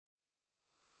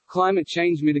Climate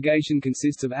change mitigation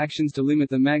consists of actions to limit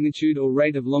the magnitude or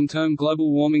rate of long-term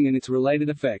global warming and its related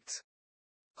effects.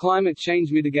 Climate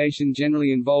change mitigation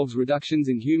generally involves reductions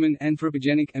in human,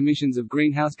 anthropogenic, emissions of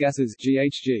greenhouse gases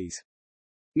GHGs.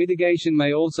 Mitigation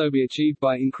may also be achieved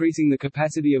by increasing the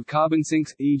capacity of carbon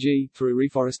sinks, e.g., through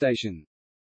reforestation.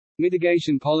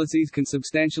 Mitigation policies can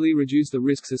substantially reduce the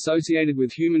risks associated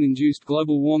with human-induced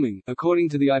global warming, according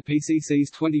to the IPCC's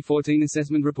 2014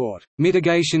 assessment report.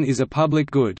 Mitigation is a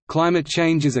public good. Climate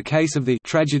change is a case of the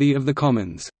tragedy of the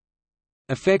commons.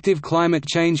 Effective climate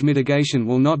change mitigation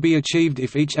will not be achieved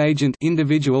if each agent,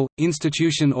 individual,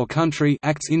 institution or country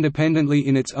acts independently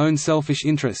in its own selfish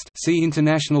interest. See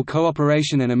international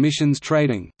cooperation and emissions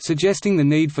trading, suggesting the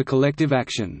need for collective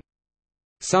action.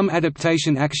 Some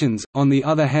adaptation actions, on the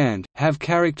other hand, have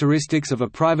characteristics of a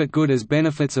private good as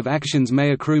benefits of actions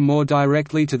may accrue more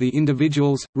directly to the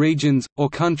individuals, regions, or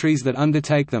countries that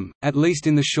undertake them, at least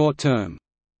in the short term.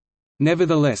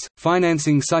 Nevertheless,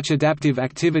 financing such adaptive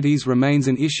activities remains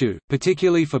an issue,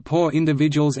 particularly for poor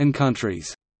individuals and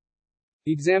countries.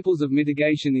 Examples of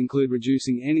mitigation include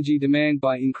reducing energy demand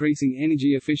by increasing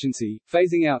energy efficiency,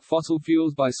 phasing out fossil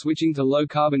fuels by switching to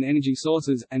low-carbon energy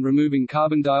sources, and removing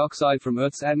carbon dioxide from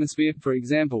Earth's atmosphere, for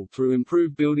example, through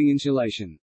improved building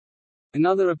insulation.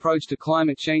 Another approach to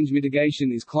climate change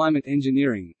mitigation is climate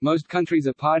engineering. Most countries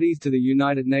are parties to the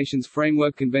United Nations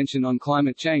Framework Convention on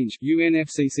Climate Change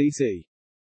 (UNFCCC).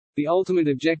 The ultimate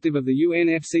objective of the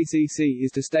UNFCCC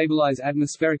is to stabilize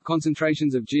atmospheric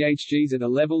concentrations of GHGs at a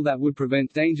level that would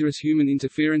prevent dangerous human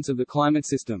interference of the climate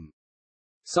system.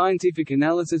 Scientific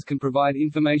analysis can provide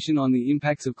information on the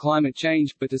impacts of climate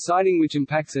change, but deciding which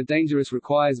impacts are dangerous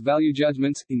requires value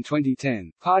judgments. In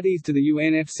 2010, parties to the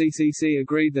UNFCCC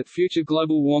agreed that future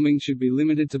global warming should be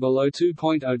limited to below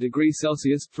 2.0 degrees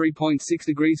Celsius (3.6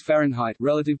 degrees Fahrenheit)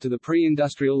 relative to the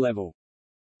pre-industrial level.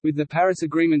 With the Paris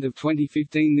Agreement of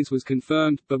 2015 this was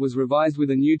confirmed, but was revised with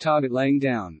a new target laying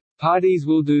down, "Parties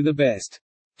will do the best"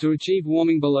 to achieve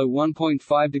warming below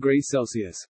 1.5 degrees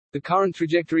Celsius. The current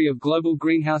trajectory of global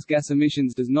greenhouse gas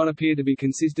emissions does not appear to be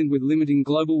consistent with limiting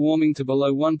global warming to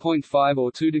below 1.5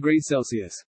 or 2 degrees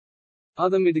Celsius.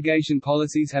 Other mitigation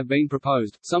policies have been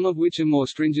proposed, some of which are more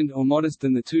stringent or modest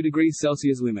than the 2 degrees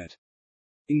Celsius limit.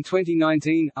 In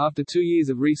 2019, after 2 years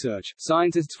of research,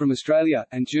 scientists from Australia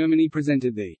and Germany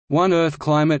presented the One Earth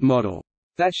climate model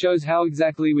that shows how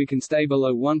exactly we can stay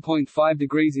below 1.5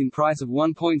 degrees in price of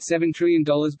 $1.7 trillion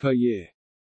per year.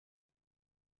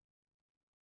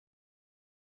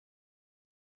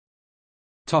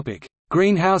 Topic: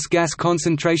 Greenhouse gas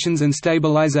concentrations and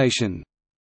stabilization.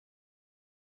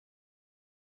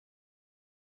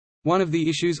 One of the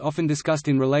issues often discussed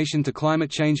in relation to climate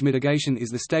change mitigation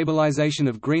is the stabilization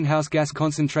of greenhouse gas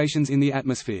concentrations in the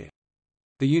atmosphere.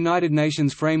 The United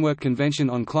Nations Framework Convention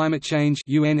on Climate Change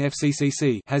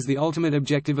 (UNFCCC) has the ultimate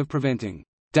objective of preventing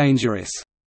dangerous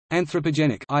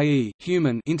anthropogenic, i.e.,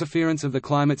 human, interference of the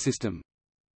climate system.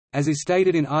 As is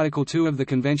stated in Article 2 of the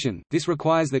Convention, this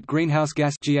requires that greenhouse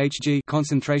gas (GHG)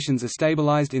 concentrations are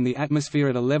stabilized in the atmosphere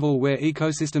at a level where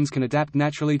ecosystems can adapt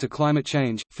naturally to climate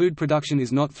change, food production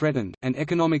is not threatened, and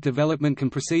economic development can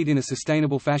proceed in a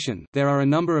sustainable fashion. There are a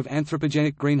number of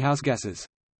anthropogenic greenhouse gases.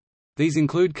 These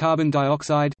include carbon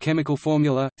dioxide chemical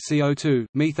formula, CO2,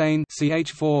 methane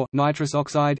CH4, nitrous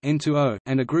oxide N2O,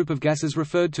 and a group of gases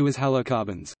referred to as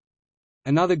halocarbons.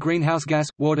 Another greenhouse gas,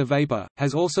 water vapor,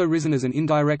 has also risen as an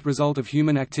indirect result of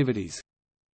human activities.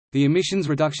 The emissions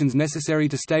reductions necessary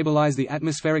to stabilize the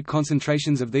atmospheric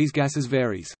concentrations of these gases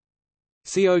varies.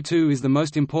 CO2 is the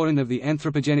most important of the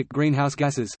anthropogenic greenhouse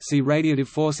gases. See radiative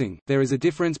forcing. There is a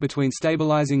difference between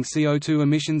stabilizing CO2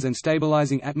 emissions and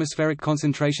stabilizing atmospheric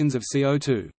concentrations of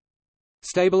CO2.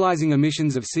 Stabilizing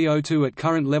emissions of CO2 at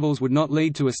current levels would not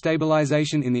lead to a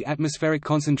stabilization in the atmospheric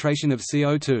concentration of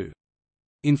CO2.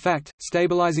 In fact,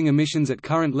 stabilizing emissions at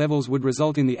current levels would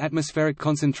result in the atmospheric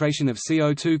concentration of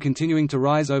CO2 continuing to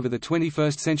rise over the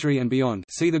 21st century and beyond.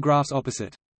 See the graphs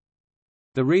opposite.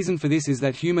 The reason for this is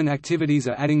that human activities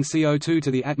are adding CO2 to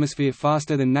the atmosphere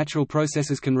faster than natural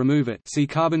processes can remove it. See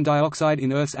carbon dioxide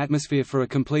in Earth's atmosphere for a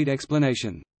complete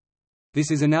explanation.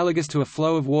 This is analogous to a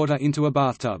flow of water into a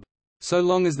bathtub. So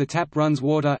long as the tap runs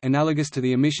water analogous to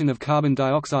the emission of carbon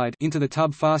dioxide into the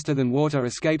tub faster than water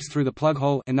escapes through the plug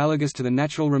hole analogous to the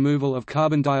natural removal of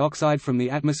carbon dioxide from the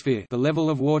atmosphere, the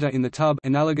level of water in the tub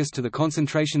analogous to the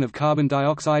concentration of carbon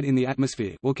dioxide in the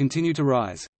atmosphere will continue to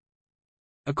rise.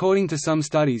 According to some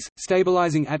studies,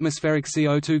 stabilizing atmospheric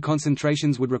CO2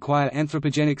 concentrations would require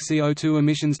anthropogenic CO2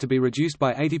 emissions to be reduced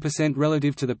by 80%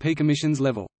 relative to the peak emissions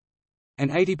level. An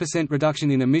 80%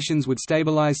 reduction in emissions would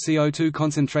stabilize CO2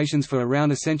 concentrations for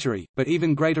around a century, but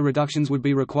even greater reductions would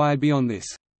be required beyond this.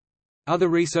 Other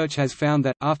research has found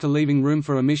that, after leaving room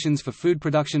for emissions for food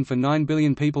production for 9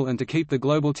 billion people and to keep the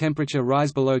global temperature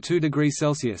rise below 2 degrees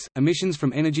Celsius, emissions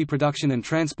from energy production and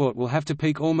transport will have to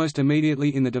peak almost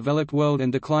immediately in the developed world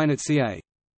and decline at ca.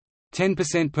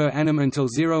 10% per annum until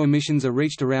zero emissions are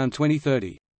reached around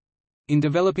 2030. In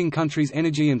developing countries,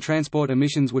 energy and transport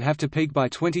emissions would have to peak by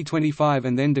 2025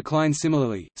 and then decline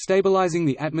similarly. Stabilizing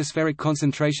the atmospheric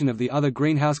concentration of the other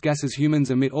greenhouse gases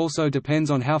humans emit also depends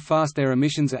on how fast their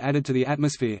emissions are added to the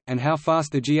atmosphere, and how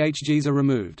fast the GHGs are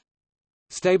removed.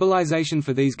 Stabilization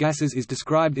for these gases is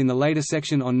described in the later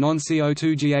section on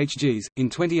non-CO2 GHGs. In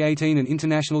 2018, an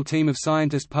international team of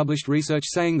scientists published research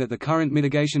saying that the current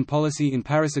mitigation policy in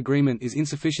Paris Agreement is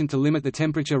insufficient to limit the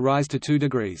temperature rise to 2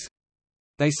 degrees.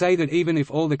 They say that even if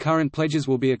all the current pledges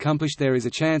will be accomplished, there is a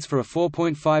chance for a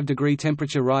 4.5-degree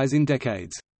temperature rise in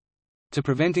decades. To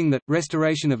preventing that,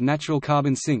 restoration of natural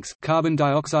carbon sinks, carbon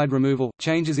dioxide removal,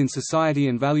 changes in society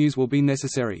and values will be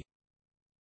necessary.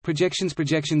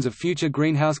 Projections of future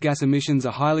greenhouse gas emissions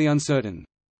are highly uncertain.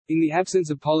 In the absence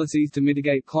of policies to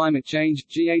mitigate climate change,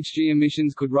 GHG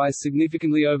emissions could rise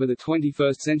significantly over the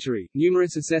 21st century.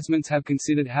 Numerous assessments have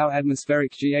considered how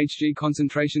atmospheric GHG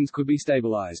concentrations could be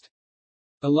stabilized.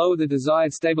 The lower the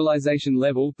desired stabilization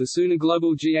level, the sooner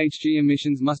global GHG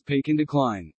emissions must peak and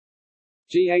decline.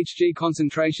 GHG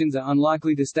concentrations are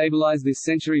unlikely to stabilize this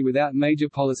century without major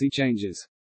policy changes.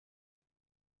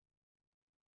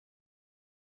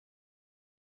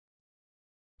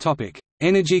 Topic: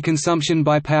 Energy consumption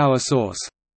by power source.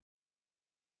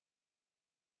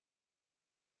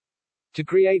 To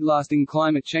create lasting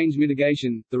climate change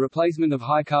mitigation, the replacement of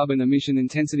high carbon emission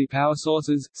intensity power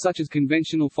sources, such as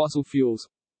conventional fossil fuels,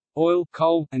 oil,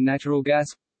 coal, and natural gas,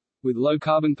 with low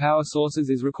carbon power sources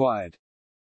is required.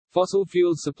 Fossil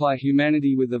fuels supply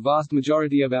humanity with the vast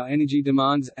majority of our energy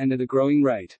demands, and at a growing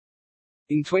rate.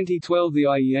 In 2012, the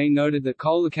IEA noted that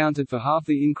coal accounted for half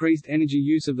the increased energy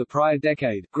use of the prior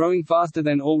decade, growing faster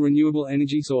than all renewable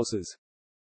energy sources.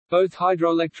 Both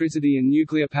hydroelectricity and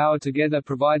nuclear power together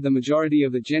provide the majority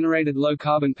of the generated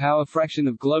low-carbon power fraction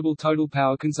of global total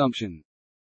power consumption.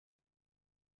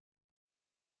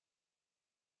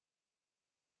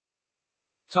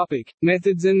 Topic: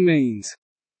 Methods and means.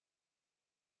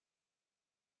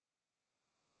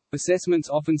 Assessments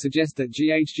often suggest that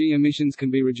GHG emissions can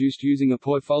be reduced using a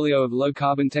portfolio of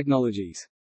low-carbon technologies.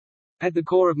 At the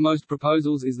core of most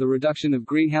proposals is the reduction of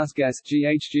greenhouse gas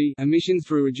 (GHG) emissions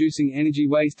through reducing energy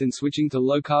waste and switching to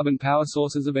low-carbon power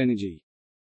sources of energy.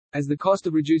 As the cost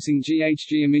of reducing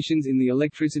GHG emissions in the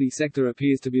electricity sector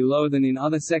appears to be lower than in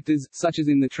other sectors, such as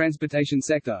in the transportation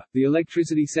sector, the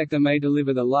electricity sector may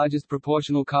deliver the largest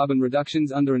proportional carbon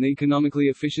reductions under an economically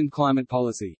efficient climate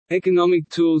policy. Economic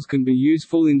tools can be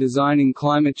useful in designing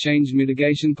climate change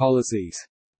mitigation policies.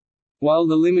 While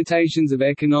the limitations of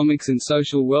economics and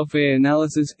social welfare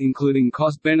analysis, including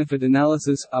cost-benefit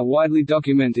analysis, are widely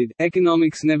documented,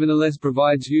 economics nevertheless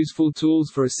provides useful tools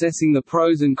for assessing the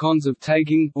pros and cons of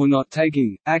taking, or not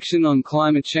taking, action on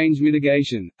climate change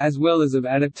mitigation, as well as of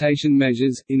adaptation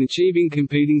measures, in achieving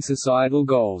competing societal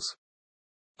goals.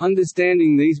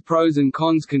 Understanding these pros and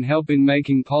cons can help in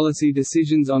making policy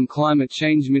decisions on climate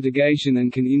change mitigation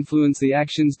and can influence the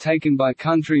actions taken by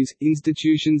countries,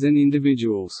 institutions and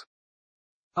individuals.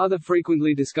 Other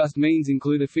frequently discussed means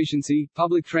include efficiency,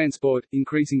 public transport,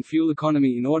 increasing fuel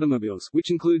economy in automobiles, which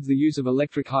includes the use of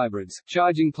electric hybrids,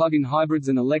 charging plug-in hybrids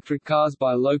and electric cars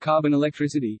by low-carbon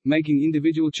electricity, making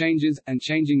individual changes, and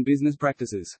changing business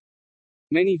practices.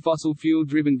 Many fossil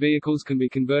fuel-driven vehicles can be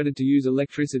converted to use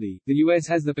electricity. The U.S.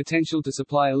 has the potential to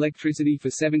supply electricity for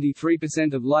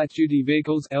 73% of light-duty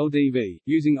vehicles (LDV),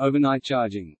 using overnight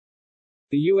charging.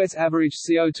 The U.S. average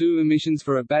CO2 emissions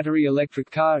for a battery electric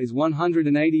car is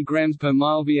 180 grams per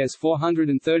mile vs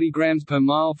 430 grams per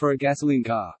mile for a gasoline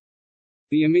car.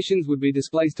 The emissions would be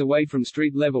displaced away from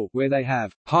street level, where they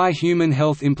have high human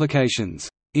health implications.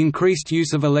 Increased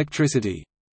use of electricity.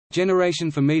 Generation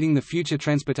for meeting the future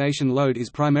transportation load is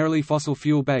primarily fossil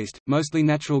fuel-based, mostly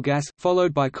natural gas,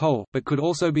 followed by coal, but could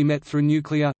also be met through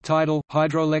nuclear, tidal,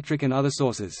 hydroelectric and other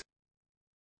sources.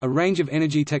 A range of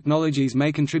energy technologies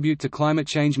may contribute to climate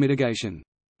change mitigation.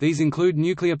 These include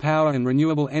nuclear power and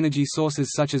renewable energy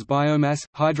sources such as biomass,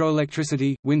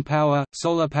 hydroelectricity, wind power,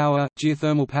 solar power,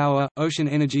 geothermal power, ocean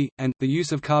energy, and the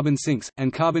use of carbon sinks,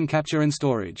 and carbon capture and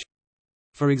storage.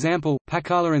 For example,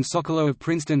 Pacala and Sokolow of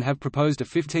Princeton have proposed a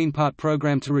 15-part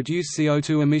program to reduce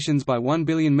CO2 emissions by 1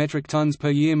 billion metric tons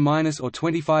per year or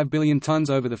 25 billion tons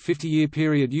over the 50-year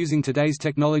period using today's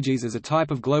technologies as a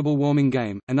type of global warming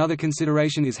game. Another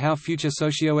consideration is how future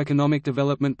socio-economic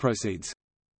development proceeds.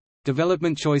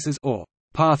 Development choices or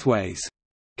pathways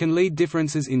can lead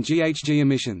differences in GHG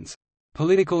emissions.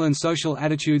 Political and social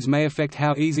attitudes may affect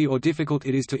how easy or difficult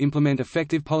it is to implement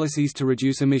effective policies to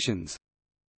reduce emissions.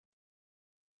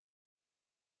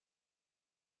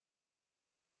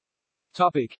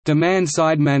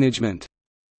 Demand-side management.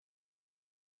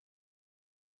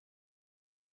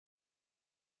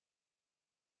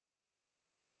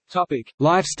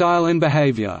 Lifestyle and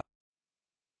behavior.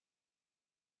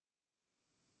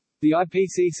 The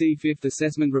IPCC Fifth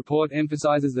Assessment Report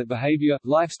emphasizes that behavior,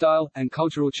 lifestyle, and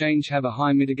cultural change have a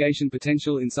high mitigation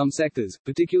potential in some sectors,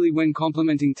 particularly when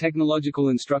complementing technological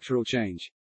and structural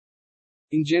change.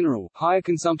 In general, higher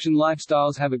consumption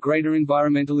lifestyles have a greater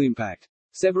environmental impact.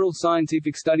 Several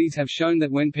scientific studies have shown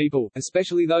that when people,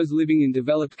 especially those living in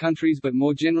developed countries but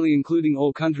more generally including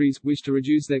all countries, wish to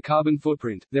reduce their carbon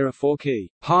footprint, there are 4 key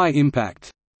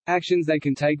high-impact actions they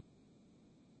can take.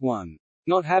 1.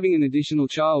 Not having an additional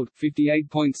child,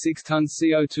 58.6 tons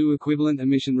CO2 equivalent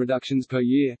emission reductions per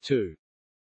year. 2.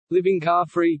 Living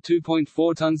car-free,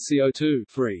 2.4 tons CO2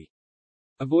 free.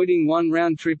 Avoiding one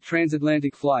round-trip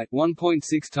transatlantic flight, 1.6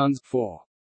 tons. 4.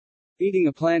 Eating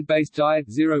a plant-based diet,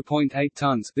 0.8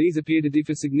 tons. These appear to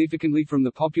differ significantly from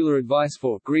the popular advice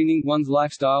for greening one's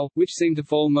lifestyle, which seem to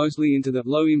fall mostly into the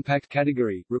low-impact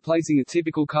category, replacing a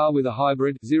typical car with a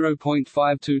hybrid,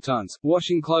 0.52 tons,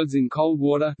 washing clothes in cold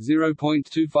water,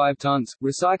 0.25 tons,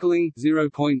 recycling,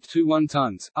 0.21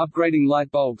 tons, upgrading light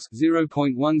bulbs,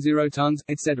 0.10 tons,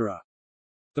 etc.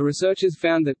 The researchers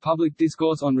found that public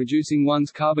discourse on reducing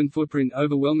one's carbon footprint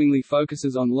overwhelmingly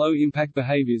focuses on low-impact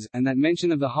behaviors, and that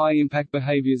mention of the high-impact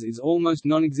behaviors is almost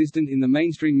non-existent in the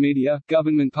mainstream media,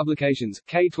 government publications,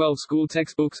 K-12 school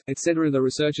textbooks, etc. The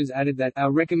researchers added that,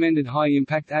 our recommended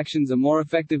high-impact actions are more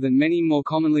effective than many more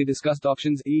commonly discussed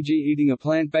options, e.g. eating a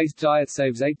plant-based diet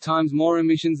saves 8 times more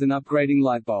emissions than upgrading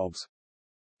light bulbs.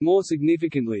 More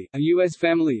significantly, a U.S.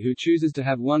 family who chooses to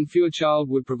have one fewer child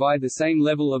would provide the same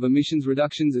level of emissions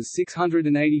reductions as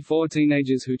 684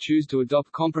 teenagers who choose to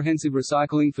adopt comprehensive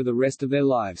recycling for the rest of their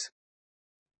lives.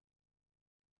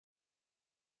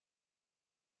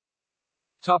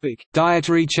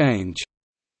 Dietary change.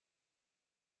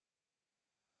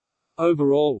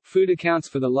 Overall, food accounts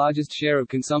for the largest share of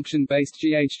consumption-based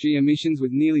GHG emissions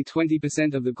with nearly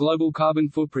 20% of the global carbon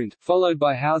footprint, followed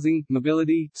by housing,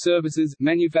 mobility, services,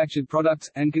 manufactured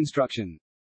products, and construction.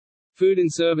 Food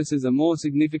and services are more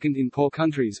significant in poor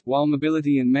countries, while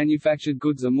mobility and manufactured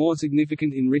goods are more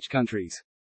significant in rich countries.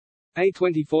 A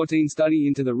 2014 study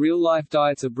into the real-life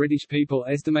diets of British people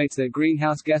estimates their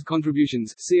greenhouse gas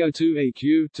contributions (CO2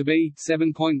 EQ) to be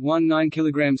 7.19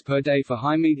 kg per day for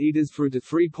high meat eaters through to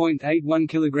 3.81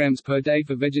 kg per day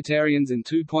for vegetarians and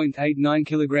 2.89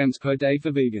 kg per day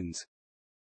for vegans.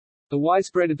 The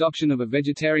widespread adoption of a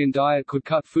vegetarian diet could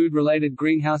cut food-related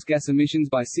greenhouse gas emissions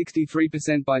by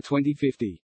 63% by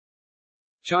 2050.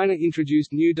 China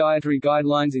introduced new dietary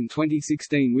guidelines in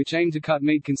 2016 which aim to cut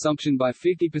meat consumption by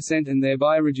 50% and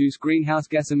thereby reduce greenhouse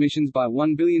gas emissions by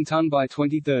 1 billion ton by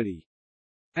 2030.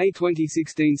 A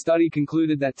 2016 study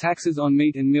concluded that taxes on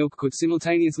meat and milk could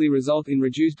simultaneously result in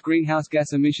reduced greenhouse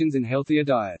gas emissions and healthier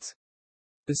diets.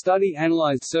 The study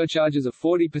analyzed surcharges of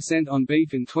 40% on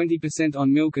beef and 20%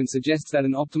 on milk and suggests that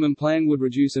an optimum plan would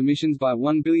reduce emissions by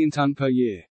 1 billion ton per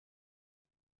year.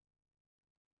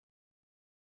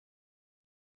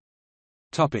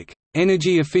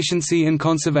 Energy efficiency and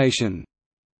conservation.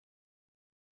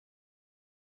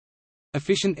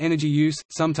 Efficient energy use,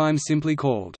 sometimes simply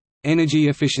called energy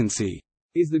efficiency,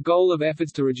 is the goal of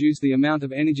efforts to reduce the amount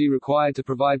of energy required to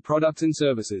provide products and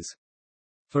services.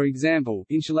 For example,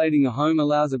 insulating a home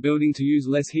allows a building to use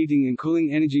less heating and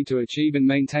cooling energy to achieve and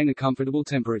maintain a comfortable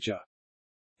temperature.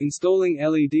 Installing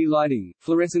LED lighting,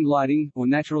 fluorescent lighting, or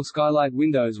natural skylight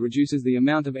windows reduces the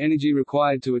amount of energy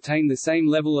required to attain the same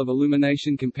level of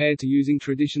illumination compared to using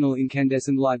traditional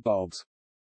incandescent light bulbs.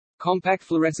 Compact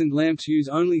fluorescent lamps use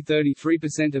only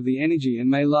 33% of the energy and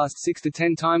may last 6 to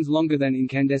 10 times longer than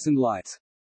incandescent lights.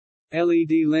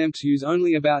 LED lamps use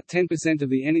only about 10% of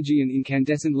the energy an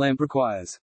incandescent lamp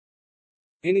requires.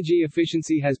 Energy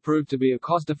efficiency has proved to be a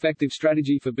cost-effective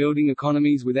strategy for building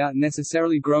economies without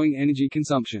necessarily growing energy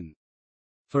consumption.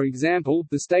 For example,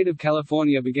 the state of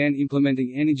California began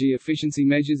implementing energy efficiency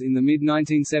measures in the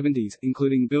mid-1970s,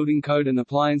 including building code and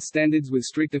appliance standards with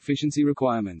strict efficiency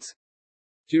requirements.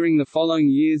 During the following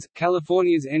years,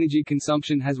 California's energy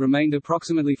consumption has remained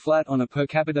approximately flat on a per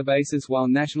capita basis while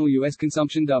national U.S.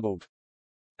 consumption doubled.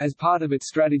 As part of its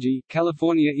strategy,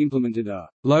 California implemented a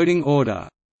loading order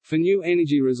For new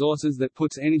energy resources that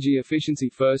puts energy efficiency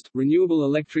first, renewable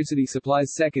electricity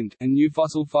supplies second, and new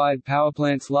fossil-fired power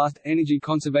plants last. Energy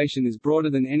conservation is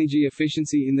broader than energy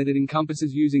efficiency in that it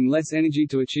encompasses using less energy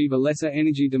to achieve a lesser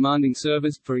energy-demanding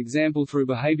service, for example through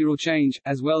behavioral change,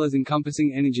 as well as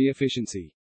encompassing energy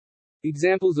efficiency.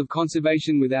 Examples of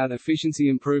conservation without efficiency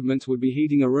improvements would be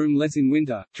heating a room less in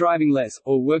winter, driving less,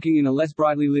 or working in a less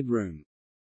brightly lit room.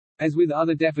 As with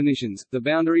other definitions, the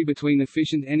boundary between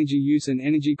efficient energy use and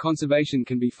energy conservation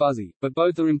can be fuzzy, but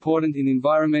both are important in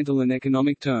environmental and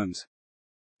economic terms.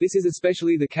 This is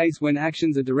especially the case when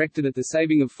actions are directed at the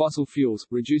saving of fossil fuels.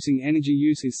 Reducing energy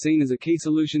use is seen as a key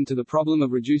solution to the problem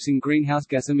of reducing greenhouse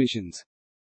gas emissions.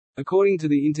 According to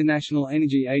the International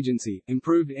Energy Agency,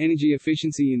 improved energy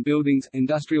efficiency in buildings,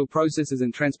 industrial processes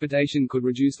and transportation could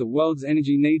reduce the world's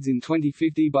energy needs in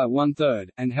 2050 by 1/3,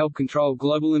 and help control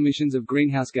global emissions of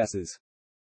greenhouse gases.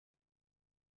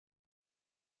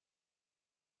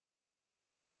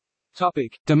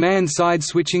 Topic: Demand-side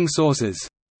switching sources.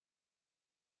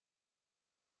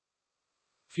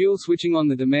 Fuel switching on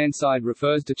the demand side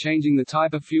refers to changing the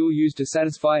type of fuel used to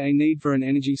satisfy a need for an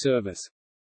energy service.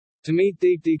 To meet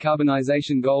deep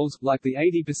decarbonization goals, like the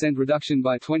 80% reduction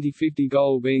by 2050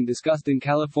 goal being discussed in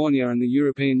California and the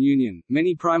European Union,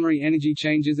 many primary energy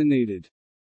changes are needed.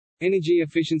 Energy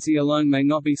efficiency alone may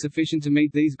not be sufficient to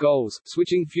meet these goals.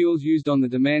 Switching fuels used on the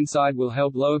demand side will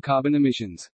help lower carbon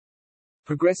emissions.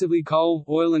 Progressively coal,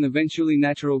 oil and eventually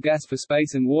natural gas for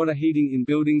space and water heating in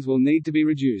buildings will need to be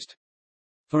reduced.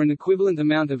 For an equivalent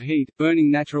amount of heat, burning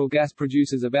natural gas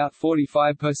produces about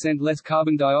 45% less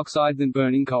carbon dioxide than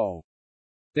burning coal.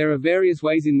 There are various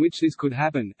ways in which this could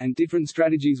happen, and different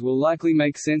strategies will likely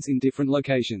make sense in different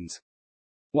locations.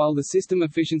 While the system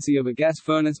efficiency of a gas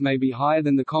furnace may be higher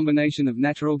than the combination of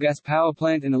natural gas power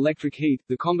plant and electric heat,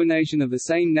 the combination of the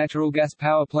same natural gas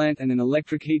power plant and an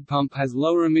electric heat pump has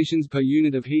lower emissions per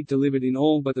unit of heat delivered in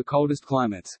all but the coldest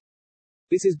climates.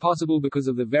 This is possible because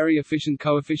of the very efficient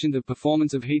coefficient of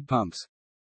performance of heat pumps.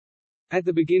 At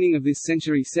the beginning of this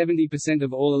century 70%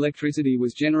 of all electricity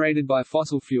was generated by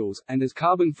fossil fuels, and as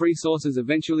carbon-free sources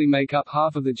eventually make up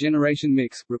half of the generation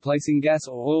mix, replacing gas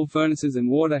or oil furnaces and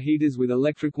water heaters with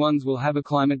electric ones will have a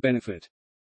climate benefit.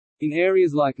 In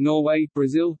areas like Norway,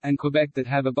 Brazil, and Quebec that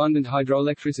have abundant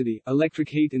hydroelectricity, electric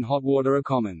heat and hot water are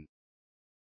common.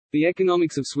 The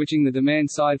economics of switching the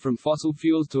demand side from fossil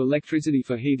fuels to electricity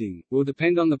for heating will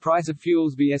depend on the price of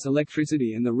fuels vs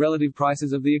electricity and the relative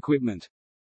prices of the equipment.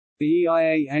 The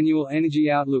EIA Annual Energy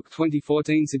Outlook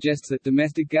 2014 suggests that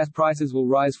domestic gas prices will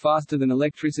rise faster than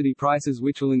electricity prices,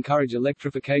 which will encourage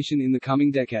electrification in the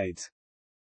coming decades.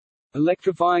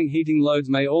 Electrifying heating loads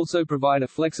may also provide a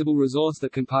flexible resource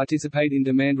that can participate in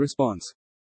demand response.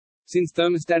 Since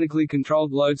thermostatically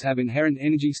controlled loads have inherent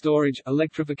energy storage,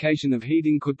 electrification of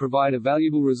heating could provide a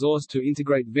valuable resource to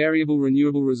integrate variable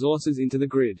renewable resources into the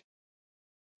grid.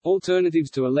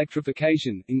 Alternatives to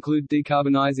electrification include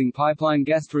decarbonizing pipeline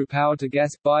gas through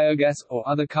power-to-gas, biogas, or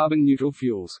other carbon-neutral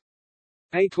fuels.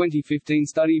 A 2015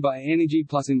 study by Energy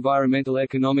Plus Environmental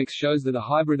Economics shows that a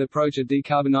hybrid approach of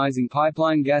decarbonizing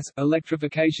pipeline gas,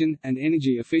 electrification, and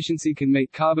energy efficiency can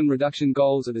meet carbon reduction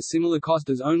goals at a similar cost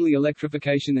as only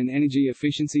electrification and energy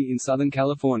efficiency in Southern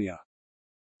California.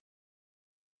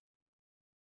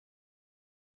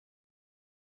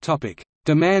 Topic: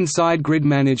 Demand-side grid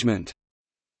management.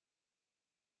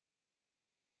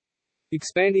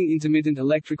 Expanding intermittent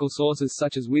electrical sources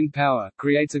such as wind power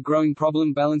creates a growing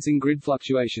problem balancing grid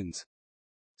fluctuations.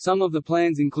 Some of the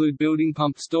plans include building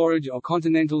pumped storage or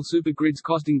continental supergrids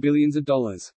costing billions of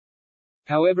dollars.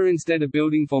 However, instead of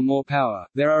building for more power,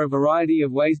 there are a variety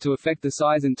of ways to affect the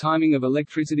size and timing of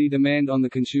electricity demand on the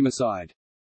consumer side.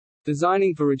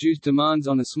 Designing for reduced demands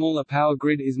on a smaller power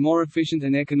grid is more efficient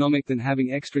and economic than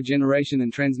having extra generation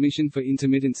and transmission for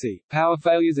intermittency, power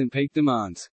failures and peak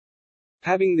demands.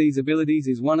 Having these abilities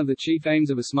is one of the chief aims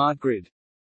of a smart grid.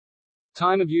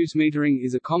 Time-of-use metering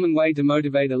is a common way to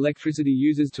motivate electricity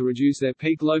users to reduce their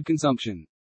peak load consumption.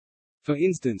 For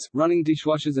instance, running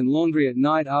dishwashers and laundry at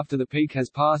night after the peak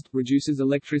has passed reduces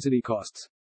electricity costs.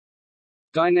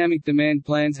 Dynamic demand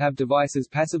plans have devices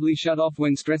passively shut off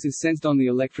when stress is sensed on the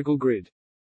electrical grid.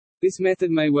 This method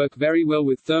may work very well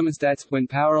with thermostats. When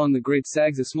power on the grid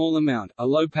sags a small amount, a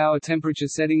low power temperature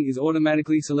setting is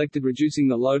automatically selected, reducing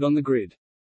the load on the grid.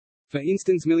 For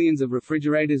instance, millions of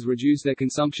refrigerators reduce their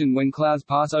consumption when clouds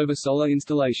pass over solar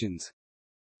installations.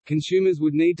 Consumers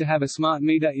would need to have a smart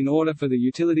meter in order for the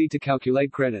utility to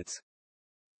calculate credits.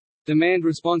 Demand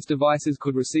response devices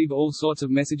could receive all sorts of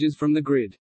messages from the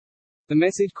grid. The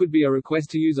message could be a request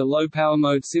to use a low-power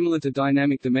mode similar to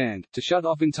dynamic demand, to shut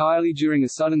off entirely during a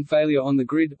sudden failure on the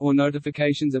grid, or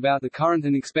notifications about the current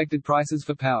and expected prices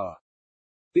for power.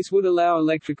 This would allow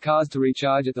electric cars to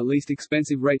recharge at the least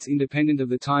expensive rates independent of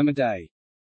the time of day.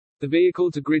 The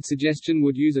vehicle-to-grid suggestion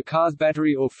would use a car's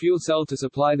battery or fuel cell to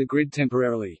supply the grid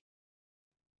temporarily.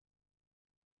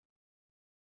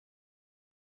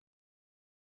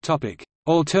 Topic: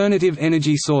 Alternative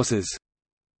energy sources.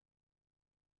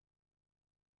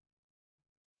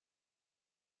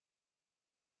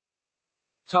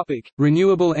 Topic: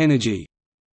 Renewable energy.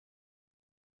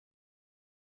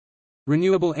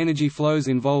 Renewable energy flows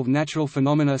involve natural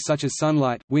phenomena such as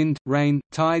sunlight, wind, rain,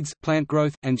 tides, plant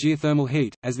growth, and geothermal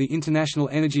heat. As the International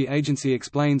Energy Agency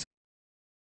explains,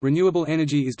 renewable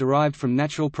energy is derived from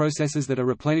natural processes that are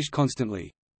replenished constantly.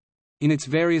 In its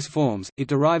various forms, it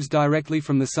derives directly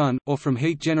from the sun, or from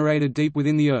heat generated deep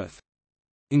within the earth.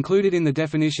 Included in the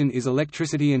definition is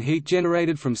electricity and heat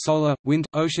generated from solar, wind,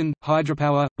 ocean,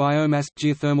 hydropower, biomass,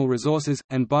 geothermal resources,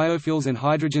 and biofuels and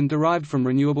hydrogen derived from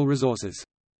renewable resources.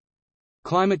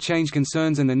 Climate change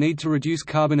concerns and the need to reduce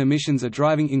carbon emissions are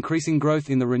driving increasing growth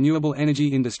in the renewable energy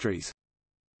industries.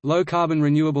 Low-carbon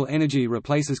renewable energy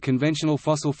replaces conventional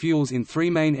fossil fuels in three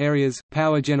main areas: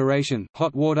 power generation,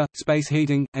 hot water, space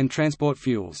heating, and transport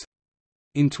fuels.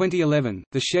 In 2011,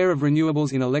 the share of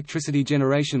renewables in electricity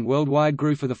generation worldwide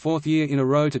grew for the fourth year in a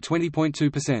row to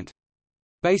 20.2%.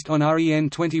 Based on REN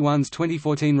 21's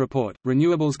 2014 report,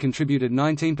 renewables contributed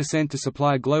 19% to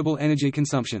supply global energy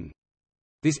consumption.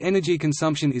 This energy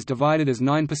consumption is divided as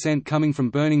 9% coming from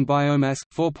burning biomass,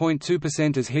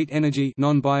 4.2% as heat energy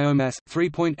non-biomass,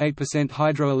 3.8%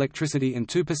 hydroelectricity and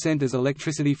 2% as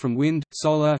electricity from wind,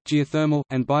 solar, geothermal,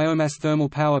 and biomass thermal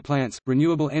power plants.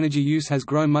 Renewable energy use has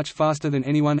grown much faster than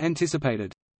anyone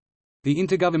anticipated. The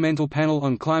Intergovernmental Panel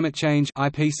on Climate Change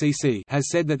 (IPCC) has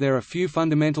said that there are few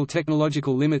fundamental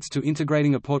technological limits to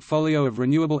integrating a portfolio of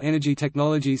renewable energy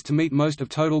technologies to meet most of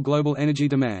total global energy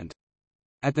demand.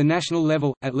 At the national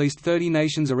level, at least 30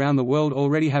 nations around the world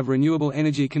already have renewable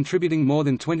energy contributing more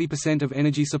than 20% of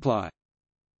energy supply.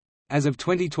 As of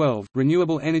 2012,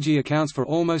 renewable energy accounts for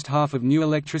almost half of new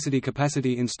electricity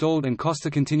capacity installed, and costs are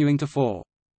continuing to fall.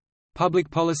 Public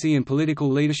policy and political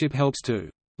leadership helps to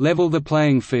level the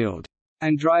playing field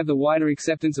and drive the wider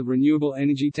acceptance of renewable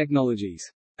energy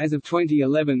technologies. As of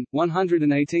 2011,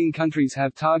 118 countries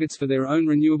have targets for their own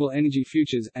renewable energy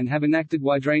futures, and have enacted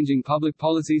wide-ranging public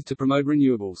policies to promote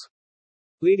renewables.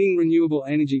 Leading renewable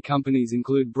energy companies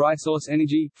include BrightSource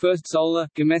Energy, First Solar,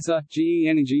 Gamesa, GE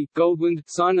Energy, Goldwind,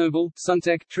 Sinovel,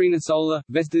 Suntech, Trina Solar,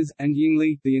 Vestas, and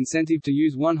Yingli. The incentive to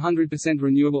use 100%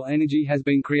 renewable energy has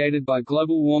been created by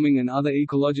global warming and other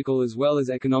ecological as well as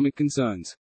economic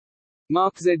concerns.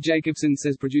 Mark Z. Jacobson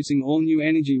says producing all new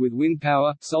energy with wind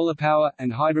power, solar power, and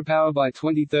hydropower by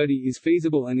 2030 is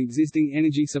feasible, and existing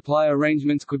energy supply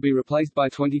arrangements could be replaced by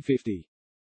 2050.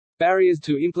 Barriers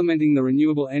to implementing the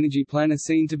renewable energy plan are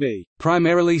seen to be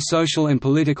primarily social and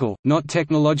political, not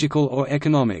technological or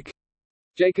economic.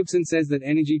 Jacobson says that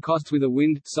energy costs with a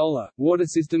wind, solar, water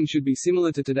system should be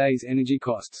similar to today's energy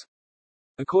costs.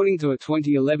 According to a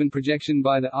 2011 projection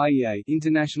by the IEA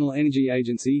International Energy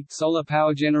Agency, solar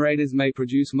power generators may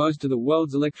produce most of the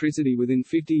world's electricity within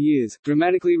 50 years,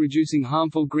 dramatically reducing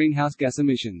harmful greenhouse gas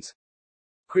emissions.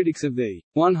 Critics of the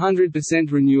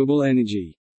 100% renewable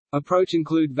energy approach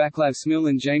include Vaclav Smil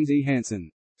and James E.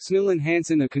 Hansen. Smil and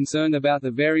Hansen are concerned about the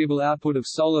variable output of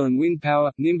solar and wind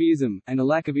power, NIMBYism, and a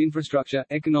lack of infrastructure.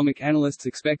 Economic analysts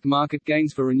expect market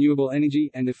gains for renewable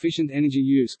energy and efficient energy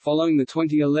use, following the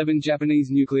 2011 Japanese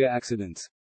nuclear accidents.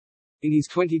 In his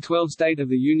 2012 State of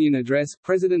the Union address,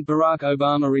 President Barack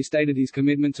Obama restated his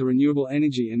commitment to renewable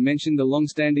energy and mentioned the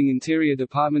long-standing Interior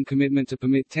Department commitment to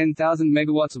permit 10,000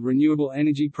 megawatts of renewable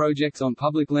energy projects on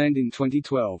public land in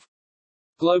 2012.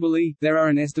 Globally, there are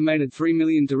an estimated 3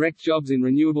 million direct jobs in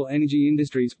renewable energy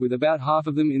industries, with about half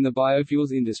of them in the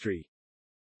biofuels industry.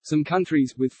 Some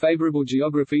countries, with favorable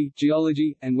geography,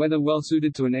 geology, and weather well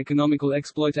suited to an economical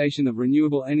exploitation of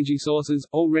renewable energy sources,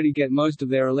 already get most of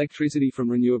their electricity from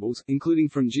renewables, including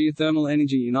from geothermal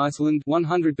energy in Iceland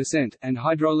 100%, and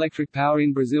hydroelectric power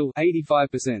in Brazil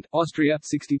 85%, Austria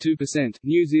 62%,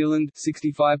 New Zealand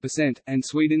 65%, and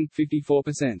Sweden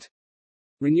 54%.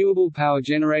 Renewable power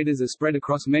generators are spread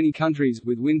across many countries,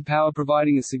 with wind power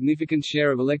providing a significant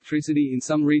share of electricity in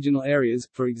some regional areas,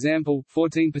 for example,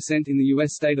 14% in the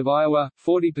U.S. state of Iowa,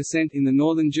 40% in the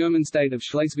northern German state of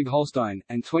Schleswig-Holstein,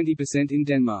 and 20% in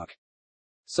Denmark.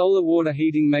 Solar water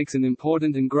heating makes an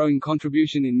important and growing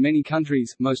contribution in many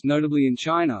countries, most notably in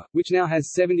China, which now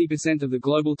has 70% of the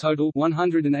global total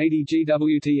 180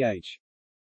 GWth.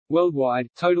 Worldwide,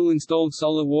 total installed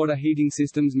solar water heating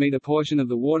systems meet a portion of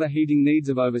the water heating needs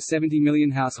of over 70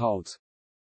 million households.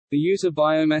 The use of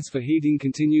biomass for heating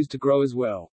continues to grow as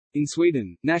well. In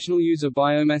Sweden, national use of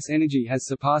biomass energy has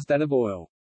surpassed that of oil.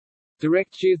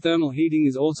 Direct geothermal heating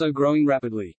is also growing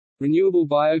rapidly. Renewable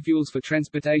biofuels for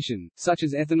transportation, such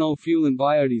as ethanol fuel and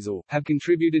biodiesel, have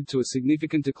contributed to a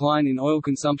significant decline in oil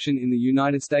consumption in the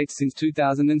United States since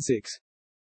 2006.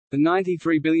 The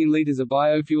 93 billion liters of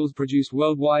biofuels produced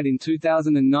worldwide in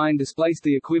 2009 displaced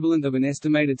the equivalent of an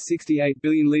estimated 68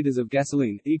 billion liters of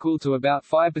gasoline, equal to about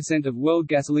 5% of world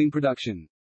gasoline production.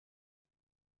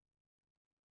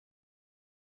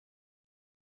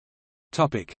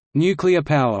 Topic: Nuclear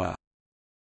power.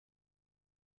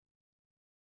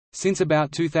 Since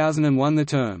about 2001 the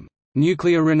term,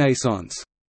 "nuclear renaissance"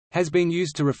 has been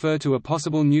used to refer to a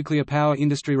possible nuclear power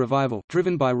industry revival,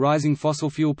 driven by rising fossil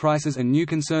fuel prices and new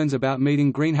concerns about meeting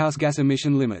greenhouse gas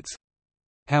emission limits.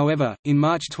 However, in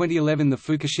March 2011 the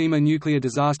Fukushima nuclear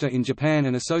disaster in Japan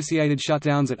and associated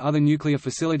shutdowns at other nuclear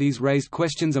facilities raised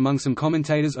questions among some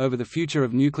commentators over the future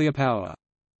of nuclear power.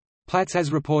 Platts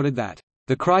has reported that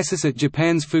the crisis at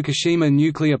Japan's Fukushima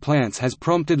nuclear plants has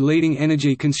prompted leading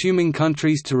energy-consuming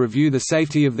countries to review the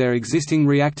safety of their existing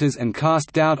reactors and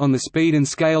cast doubt on the speed and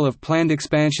scale of planned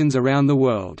expansions around the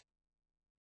world.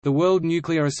 The World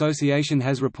Nuclear Association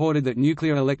has reported that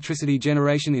nuclear electricity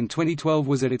generation in 2012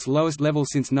 was at its lowest level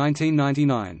since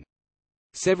 1999.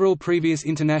 Several previous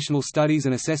international studies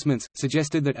and assessments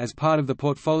suggested that as part of the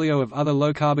portfolio of other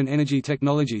low-carbon energy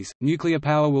technologies, nuclear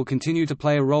power will continue to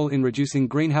play a role in reducing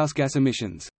greenhouse gas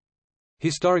emissions.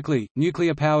 Historically,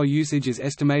 nuclear power usage is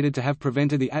estimated to have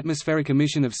prevented the atmospheric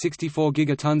emission of 64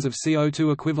 gigatons of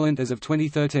CO2 equivalent as of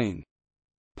 2013.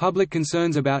 Public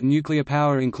concerns about nuclear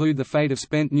power include the fate of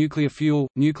spent nuclear fuel,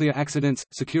 nuclear accidents,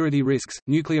 security risks,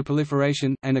 nuclear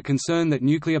proliferation, and a concern that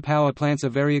nuclear power plants are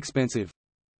very expensive.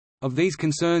 Of these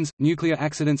concerns, nuclear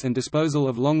accidents and disposal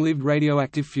of long-lived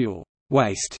radioactive fuel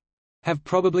waste have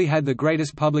probably had the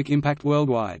greatest public impact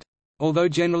worldwide. Although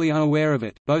generally unaware of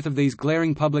it, both of these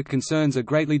glaring public concerns are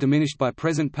greatly diminished by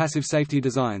present passive safety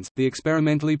designs, the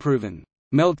experimentally proven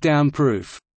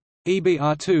meltdown-proof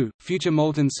EBR2, future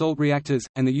molten salt reactors,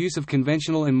 and the use of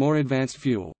conventional and more advanced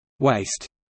fuel waste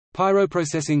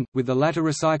pyroprocessing, with the latter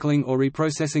recycling or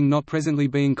reprocessing not presently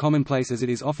being commonplace as it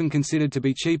is often considered to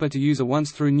be cheaper to use a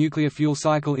once-through nuclear fuel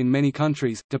cycle in many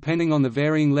countries, depending on the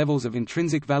varying levels of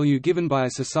intrinsic value given by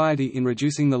a society in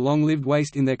reducing the long-lived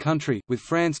waste in their country, with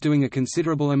France doing a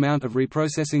considerable amount of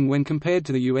reprocessing when compared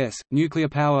to the US. Nuclear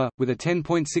power, with a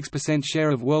 10.6%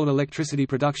 share of world electricity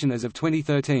production as of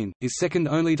 2013, is second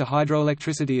only to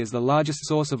hydroelectricity as the largest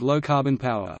source of low-carbon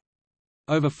power.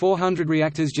 Over 400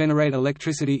 reactors generate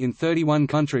electricity in 31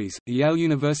 countries. A Yale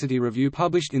University review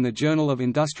published in the Journal of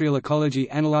Industrial Ecology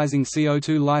analyzing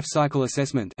CO2 life cycle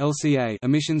assessment (LCA)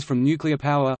 emissions from nuclear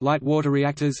power light water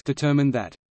reactors determined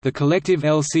that the collective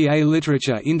LCA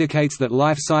literature indicates that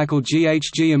life cycle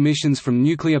GHG emissions from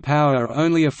nuclear power are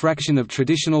only a fraction of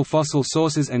traditional fossil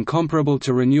sources and comparable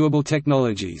to renewable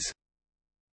technologies.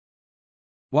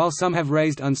 While some have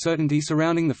raised uncertainty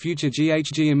surrounding the future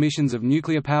GHG emissions of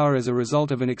nuclear power as a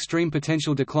result of an extreme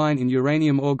potential decline in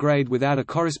uranium ore grade without a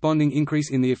corresponding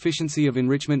increase in the efficiency of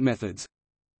enrichment methods.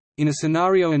 In a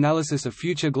scenario analysis of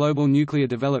future global nuclear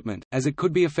development, as it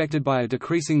could be affected by a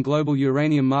decreasing global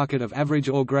uranium market of average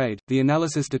ore grade, the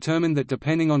analysis determined that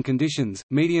depending on conditions,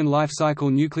 median life cycle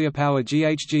nuclear power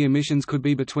GHG emissions could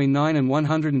be between 9 and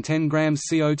 110 grams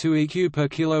CO2 eq per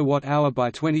kilowatt-hour by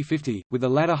 2050, with the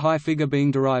latter high figure being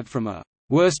derived from a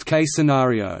worst-case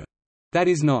scenario that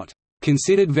is not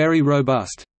considered very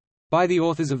robust by the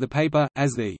authors of the paper,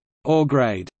 as the ore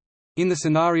grade in the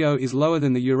scenario is lower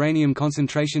than the uranium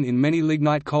concentration in many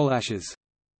lignite coal ashes.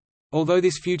 Although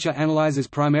this future analysis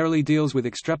primarily deals with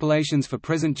extrapolations for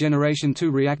present Generation II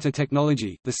reactor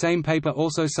technology, the same paper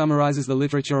also summarizes the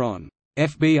literature on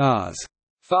FBRs,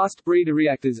 fast breeder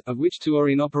reactors, of which two are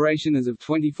in operation as of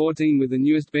 2014, with the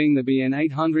newest being the BN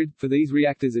 800. For these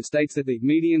reactors it states that the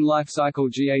median life cycle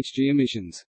GHG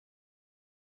emissions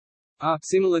are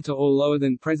similar to or lower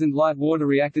than present light water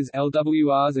reactors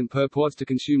LWRs and purports to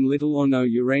consume little or no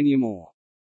uranium ore.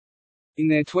 In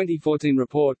their 2014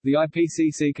 report, the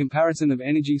IPCC comparison of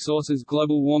energy sources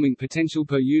global warming potential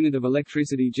per unit of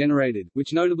electricity generated,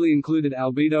 which notably included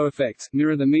albedo effects,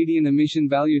 mirror the median emission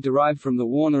value derived from the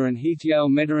Warner and Heath-Yale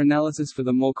meta-analysis for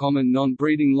the more common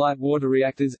non-breeding light water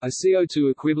reactors, a CO2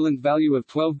 equivalent value of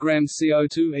 12 grams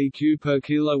CO2 eq per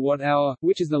kilowatt-hour,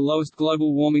 which is the lowest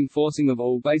global warming forcing of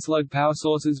all baseload power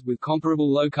sources, with comparable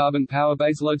low-carbon power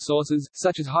baseload sources,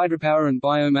 such as hydropower and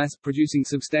biomass, producing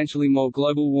substantially more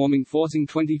global warming forcing forcing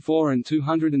 24 and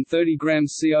 230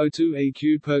 grams CO2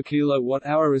 eq per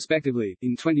kilowatt-hour respectively.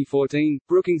 In 2014,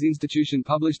 Brookings Institution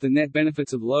published the net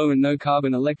benefits of low and no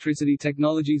carbon electricity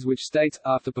technologies, which states,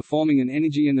 after performing an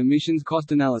energy and emissions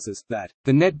cost analysis, that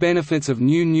the net benefits of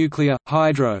new nuclear,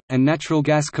 hydro, and natural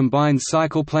gas combined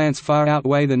cycle plants far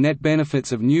outweigh the net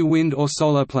benefits of new wind or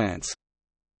solar plants.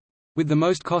 With the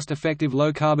most cost-effective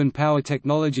low-carbon power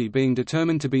technology being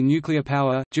determined to be nuclear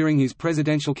power. During his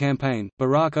presidential campaign,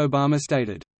 Barack Obama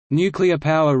stated, "Nuclear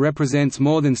power represents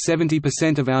more than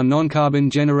 70% of our non-carbon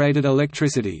generated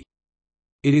electricity.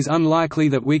 It is unlikely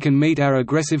that we can meet our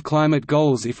aggressive climate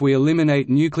goals if we eliminate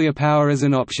nuclear power as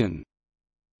an option."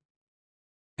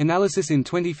 Analysis in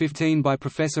 2015 by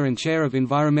Professor and Chair of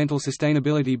Environmental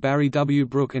Sustainability Barry W.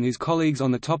 Brook and his colleagues on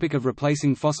the topic of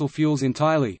replacing fossil fuels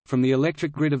entirely, from the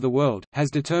electric grid of the world, has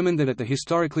determined that at the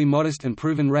historically modest and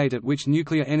proven rate at which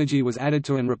nuclear energy was added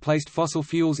to and replaced fossil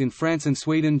fuels in France and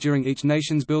Sweden during each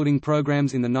nation's building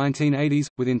programs in the 1980s,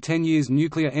 within 10 years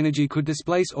nuclear energy could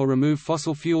displace or remove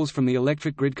fossil fuels from the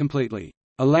electric grid completely,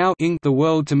 allowing the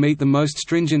world to meet the most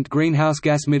stringent greenhouse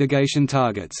gas mitigation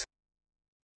targets.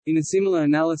 In a similar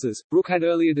analysis, Brook had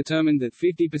earlier determined that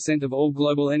 50% of all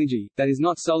global energy, that is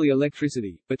not solely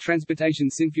electricity, but transportation,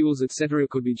 synfuels etc.,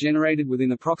 could be generated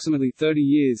within approximately 30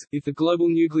 years, if the global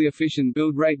nuclear fission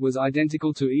build rate was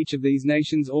identical to each of these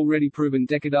nations' already proven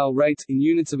decadal rates, in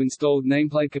units of installed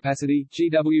nameplate capacity,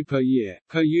 GW per year,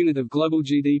 per unit of global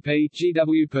GDP,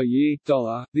 GW per year,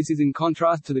 dollar. This is in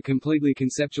contrast to the completely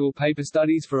conceptual paper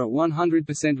studies for a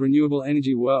 100% renewable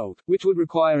energy world, which would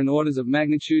require an orders of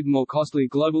magnitude more costly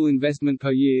global investment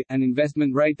per year, an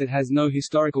investment rate that has no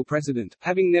historical precedent,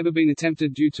 having never been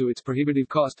attempted due to its prohibitive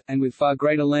cost, and with far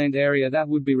greater land area that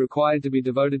would be required to be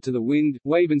devoted to the wind,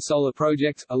 wave and solar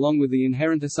projects, along with the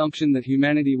inherent assumption that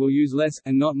humanity will use less,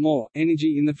 and not more,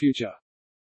 energy in the future.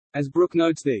 As Brook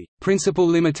notes, the principal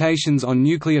limitations on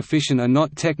nuclear fission are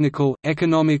not technical,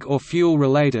 economic or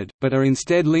fuel-related, but are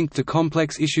instead linked to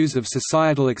complex issues of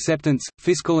societal acceptance,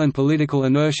 fiscal and political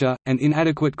inertia, and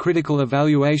inadequate critical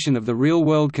evaluation of the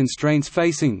real-world constraints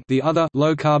facing the other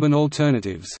low-carbon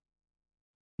alternatives.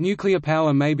 Nuclear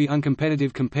power may be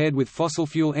uncompetitive compared with fossil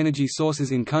fuel energy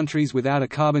sources in countries without a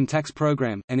carbon tax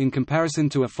program, and in comparison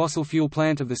to a fossil fuel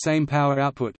plant of the same power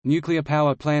output, nuclear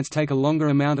power plants take a longer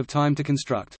amount of time to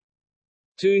construct.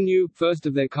 Two new,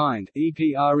 first-of-their-kind,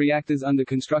 EPR reactors under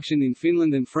construction in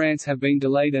Finland and France have been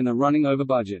delayed and are running over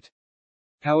budget.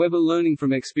 However, learning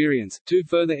from experience, two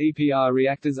further EPR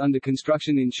reactors under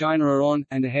construction in China are on,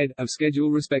 and ahead, of schedule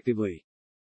respectively.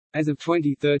 As of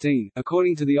 2013,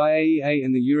 according to the IAEA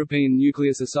and the European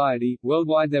Nuclear Society,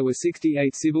 worldwide there were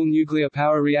 68 civil nuclear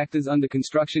power reactors under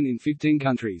construction in 15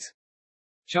 countries.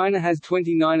 China has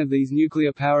 29 of these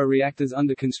nuclear power reactors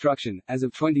under construction, as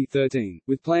of 2013,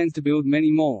 with plans to build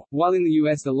many more, while in the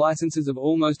US the licenses of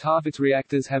almost half its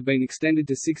reactors have been extended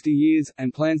to 60 years,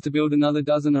 and plans to build another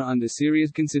dozen are under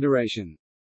serious consideration.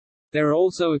 There are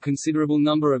also a considerable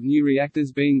number of new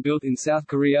reactors being built in South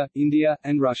Korea, India,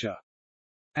 and Russia.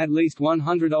 At least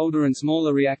 100 older and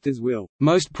smaller reactors will,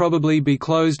 most probably be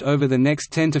closed over the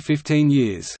next 10 to 15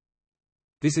 years.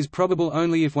 This is probable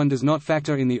only if one does not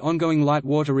factor in the ongoing light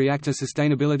water reactor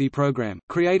sustainability program,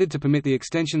 created to permit the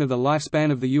extension of the lifespan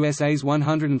of the USA's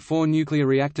 104 nuclear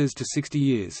reactors to 60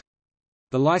 years.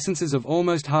 The licenses of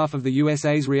almost half of the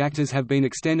USA's reactors have been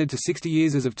extended to 60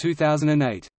 years as of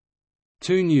 2008.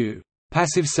 Two new,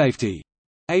 passive safety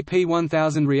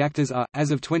AP1000 reactors are, as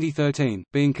of 2013,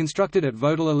 being constructed at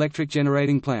Vodal Electric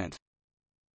Generating Plant.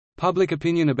 Public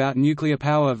opinion about nuclear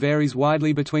power varies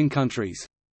widely between countries.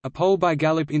 A poll by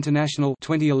Gallup International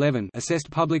 2011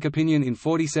 assessed public opinion in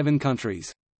 47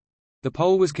 countries. The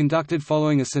poll was conducted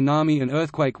following a tsunami and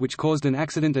earthquake which caused an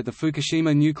accident at the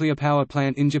Fukushima nuclear power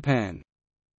plant in Japan.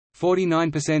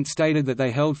 49% stated that they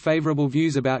held favorable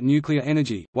views about nuclear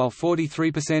energy, while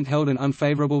 43% held an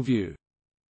unfavorable view.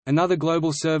 Another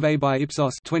global survey by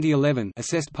Ipsos 2011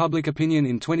 assessed public opinion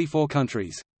in 24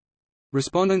 countries.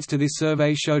 Respondents to this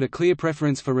survey showed a clear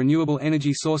preference for renewable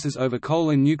energy sources over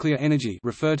coal and nuclear energy,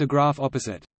 refer to graph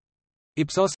opposite.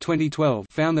 Ipsos 2012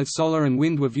 found that solar and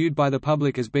wind were viewed by the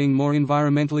public as being more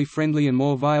environmentally friendly and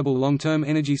more viable long-term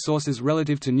energy sources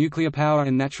relative to nuclear power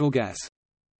and natural gas.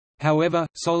 However,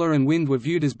 solar and wind were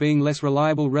viewed as being less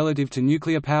reliable relative to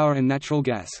nuclear power and natural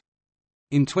gas.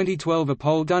 In 2012 a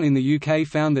poll done in the UK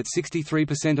found that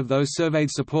 63% of those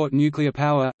surveyed support nuclear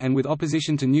power, and with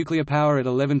opposition to nuclear power at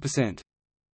 11%.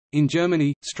 In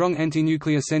Germany, strong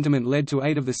anti-nuclear sentiment led to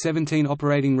 8 of the 17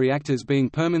 operating reactors being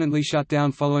permanently shut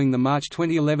down following the March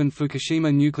 2011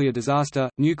 Fukushima nuclear disaster.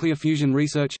 Nuclear fusion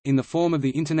research, in the form of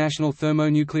the International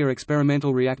Thermonuclear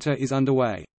Experimental Reactor, is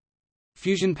underway.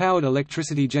 Fusion-powered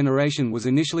electricity generation was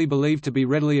initially believed to be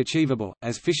readily achievable,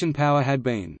 as fission power had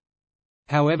been.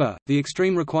 However, the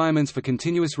extreme requirements for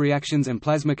continuous reactions and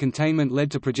plasma containment led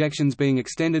to projections being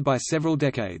extended by several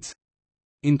decades.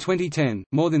 In 2010,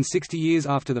 more than 60 years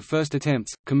after the first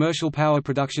attempts, commercial power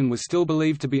production was still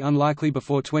believed to be unlikely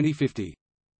before 2050.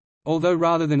 Although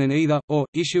rather than an either-or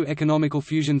issue, economical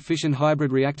fusion-fission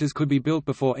hybrid reactors could be built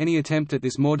before any attempt at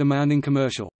this more demanding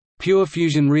commercial pure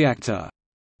fusion reactor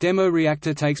demo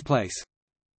reactor takes place.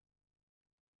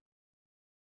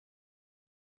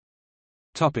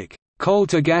 Topic: Coal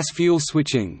to gas fuel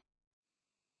switching.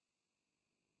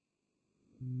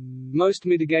 Most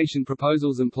mitigation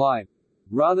proposals imply,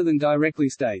 rather than directly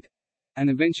state, an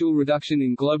eventual reduction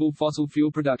in global fossil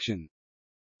fuel production.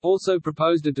 Also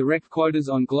proposed are direct quotas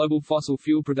on global fossil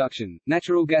fuel production.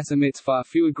 Natural gas emits far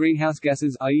fewer greenhouse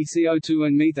gases, i.e. CO2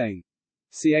 and methane,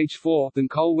 CH4, than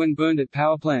coal when burned at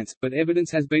power plants, but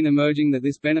evidence has been emerging that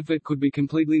this benefit could be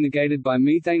completely negated by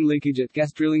methane leakage at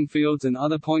gas drilling fields and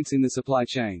other points in the supply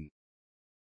chain.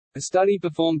 A study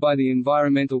performed by the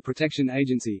Environmental Protection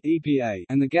Agency (EPA)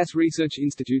 and the Gas Research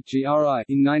Institute (GRI)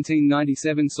 in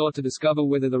 1997 sought to discover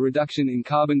whether the reduction in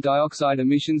carbon dioxide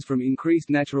emissions from increased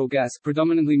natural gas,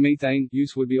 predominantly methane,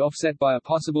 use would be offset by a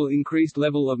possible increased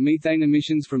level of methane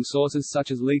emissions from sources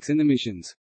such as leaks and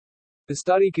emissions. The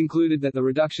study concluded that the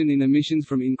reduction in emissions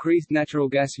from increased natural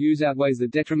gas use outweighs the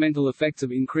detrimental effects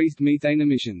of increased methane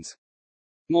emissions.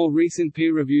 More recent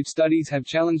peer-reviewed studies have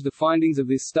challenged the findings of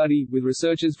this study, with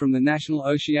researchers from the National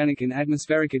Oceanic and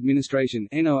Atmospheric Administration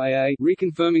 (NOAA)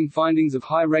 reconfirming findings of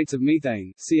high rates of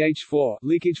methane (CH4)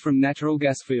 leakage from natural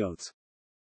gas fields.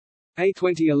 A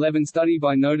 2011 study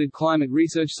by noted climate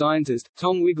research scientist,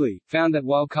 Tom Wigley, found that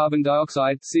while carbon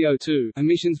dioxide (CO2)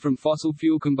 emissions from fossil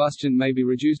fuel combustion may be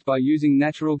reduced by using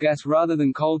natural gas rather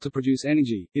than coal to produce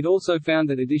energy, it also found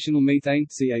that additional methane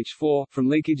 (CH4) from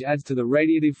leakage adds to the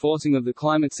radiative forcing of the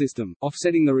climate system,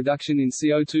 offsetting the reduction in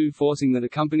CO2 forcing that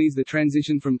accompanies the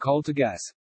transition from coal to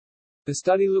gas. The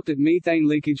study looked at methane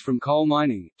leakage from coal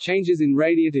mining, changes in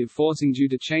radiative forcing due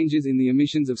to changes in the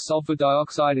emissions of sulfur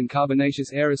dioxide and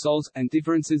carbonaceous aerosols, and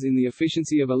differences in the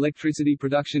efficiency of electricity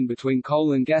production between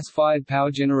coal and gas-fired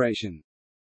power generation.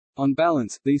 On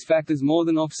balance, these factors more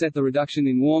than offset the reduction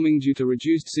in warming due to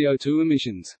reduced CO2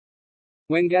 emissions.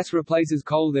 When gas replaces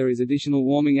coal, there is additional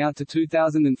warming out to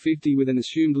 2050 with an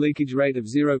assumed leakage rate of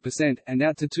 0%, and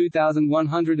out to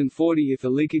 2140 if the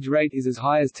leakage rate is as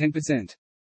high as 10%.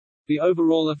 The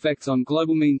overall effects on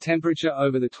global mean temperature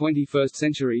over the 21st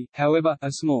century, however,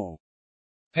 are small.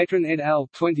 Petrin et al.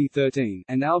 2013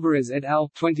 and Alvarez et al.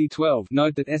 2012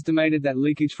 note that estimated that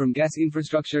leakage from gas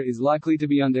infrastructure is likely to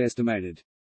be underestimated.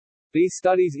 These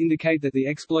studies indicate that the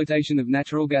exploitation of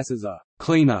natural gas as a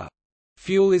cleaner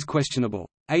fuel is questionable.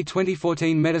 A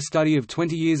 2014 meta-study of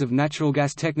 20 years of natural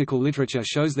gas technical literature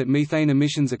shows that methane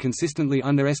emissions are consistently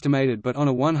underestimated, but on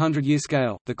a 100-year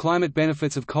scale, the climate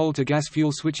benefits of coal to gas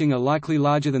fuel switching are likely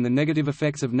larger than the negative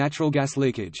effects of natural gas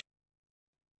leakage.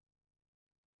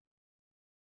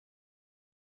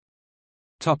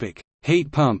 Topic: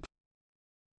 Heat pump.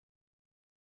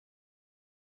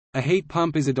 A heat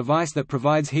pump is a device that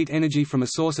provides heat energy from a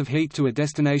source of heat to a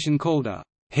destination called a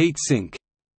heat sink.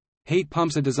 Heat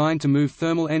pumps are designed to move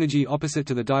thermal energy opposite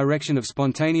to the direction of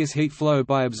spontaneous heat flow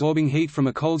by absorbing heat from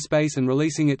a cold space and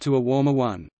releasing it to a warmer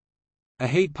one. A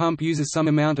heat pump uses some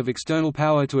amount of external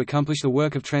power to accomplish the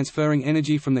work of transferring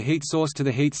energy from the heat source to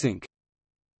the heat sink.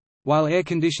 While air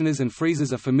conditioners and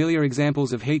freezers are familiar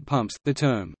examples of heat pumps, the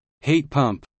term heat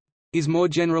pump is more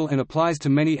general and applies to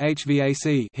many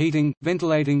HVAC heating,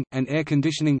 ventilating, and air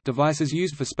conditioning devices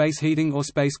used for space heating or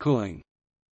space cooling.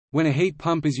 When a heat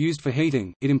pump is used for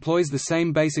heating, it employs the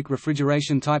same basic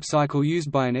refrigeration type cycle used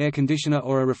by an air conditioner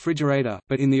or a refrigerator,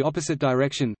 but in the opposite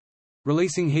direction,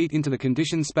 releasing heat into the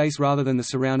conditioned space rather than the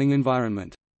surrounding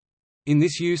environment. In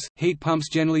this use, heat pumps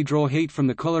generally draw heat from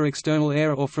the cooler external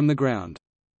air or from the ground.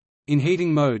 In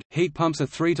heating mode, heat pumps are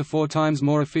 3 to 4 times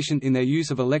more efficient in their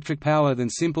use of electric power than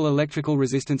simple electrical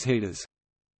resistance heaters.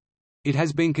 It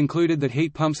has been concluded that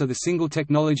heat pumps are the single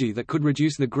technology that could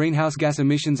reduce the greenhouse gas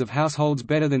emissions of households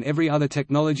better than every other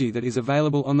technology that is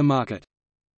available on the market.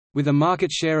 With a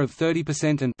market share of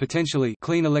 30% and potentially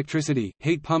clean electricity,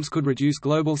 heat pumps could reduce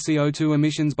global CO2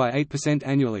 emissions by 8%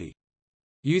 annually.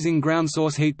 Using ground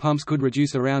source heat pumps could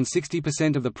reduce around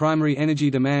 60% of the primary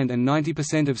energy demand and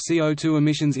 90% of CO2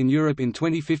 emissions in Europe in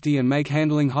 2050 and make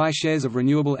handling high shares of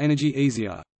renewable energy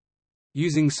easier.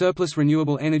 Using surplus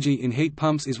renewable energy in heat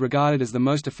pumps is regarded as the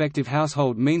most effective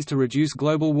household means to reduce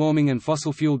global warming and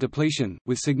fossil fuel depletion.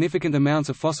 With significant amounts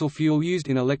of fossil fuel used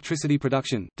in electricity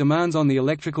production, demands on the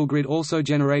electrical grid also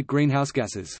generate greenhouse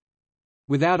gases.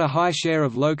 Without a high share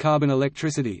of low-carbon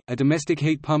electricity, a domestic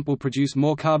heat pump will produce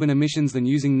more carbon emissions than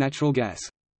using natural gas.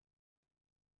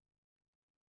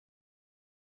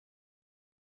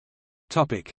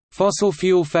 Fossil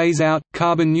fuel phase-out,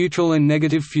 carbon-neutral and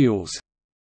negative fuels.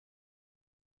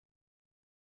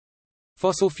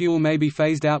 Fossil fuel may be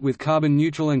phased out with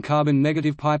carbon-neutral and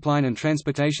carbon-negative pipeline and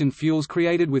transportation fuels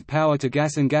created with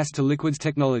power-to-gas and gas-to-liquids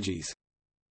technologies.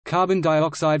 Carbon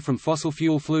dioxide from fossil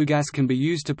fuel flue gas can be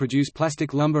used to produce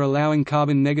plastic lumber, allowing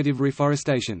carbon-negative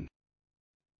reforestation.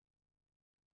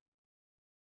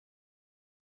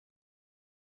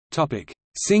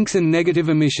 Sinks and negative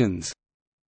emissions.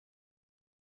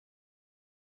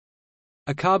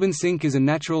 A carbon sink is a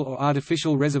natural or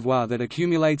artificial reservoir that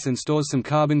accumulates and stores some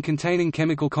carbon-containing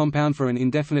chemical compound for an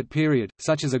indefinite period,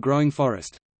 such as a growing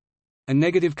forest. A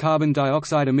negative carbon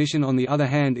dioxide emission, on the other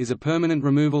hand, is a permanent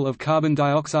removal of carbon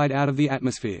dioxide out of the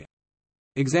atmosphere.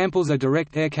 Examples are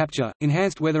direct air capture,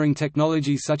 enhanced weathering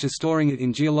technologies such as storing it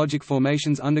in geologic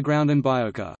formations underground, and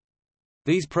biochar.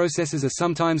 These processes are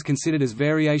sometimes considered as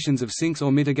variations of sinks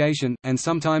or mitigation, and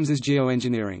sometimes as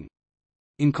geoengineering.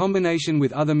 In combination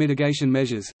with other mitigation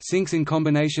measures, sinks in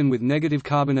combination with negative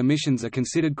carbon emissions are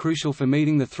considered crucial for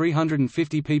meeting the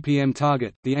 350 ppm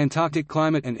target. The Antarctic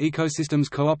Climate and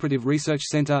Ecosystems Cooperative Research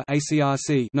Center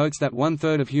 (ACRC) notes that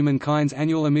 1/3 of humankind's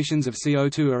annual emissions of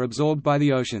CO2 are absorbed by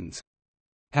the oceans.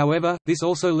 However, this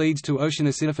also leads to ocean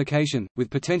acidification,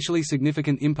 with potentially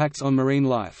significant impacts on marine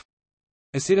life.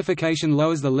 Acidification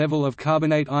lowers the level of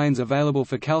carbonate ions available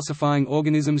for calcifying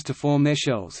organisms to form their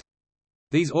shells.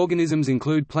 These organisms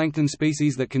include plankton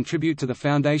species that contribute to the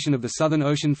foundation of the Southern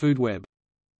Ocean food web.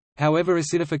 However,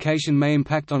 acidification may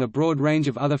impact on a broad range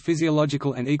of other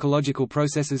physiological and ecological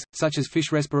processes, such as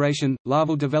fish respiration,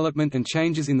 larval development, and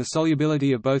changes in the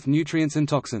solubility of both nutrients and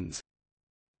toxins.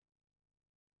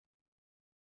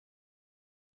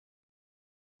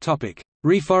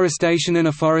 Reforestation and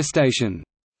afforestation.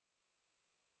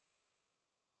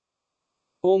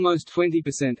 Almost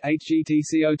 20%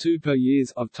 (HGT) per year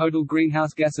of total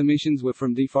greenhouse gas emissions were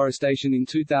from deforestation in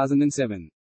 2007.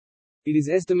 It is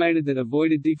estimated that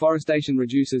avoided deforestation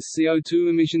reduces CO2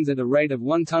 emissions at a rate of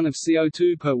 1 ton of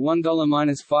CO2 per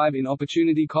 $1-5 in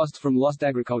opportunity costs from lost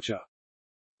agriculture.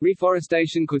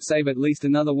 Reforestation could save at least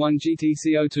another 1 GT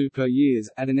CO2 per year,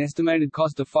 at an estimated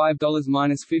cost of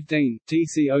 $5-15 t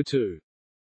CO2.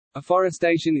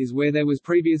 Afforestation is where there was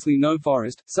previously no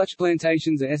forest. Such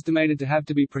plantations are estimated to have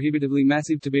to be prohibitively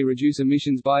massive to reduce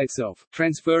emissions by itself.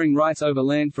 Transferring rights over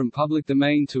land from public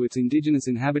domain to its indigenous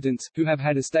inhabitants, who have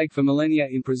had a stake for millennia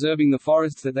in preserving the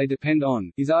forests that they depend on,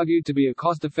 is argued to be a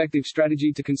cost-effective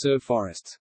strategy to conserve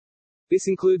forests. This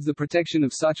includes the protection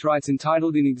of such rights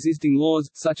entitled in existing laws,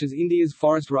 such as India's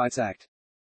Forest Rights Act.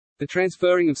 The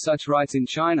transferring of such rights in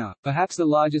China, perhaps the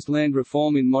largest land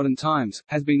reform in modern times,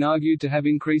 has been argued to have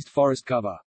increased forest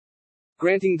cover.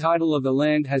 Granting title of the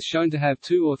land has shown to have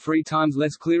 2 or 3 times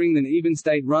less clearing than even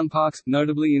state-run parks,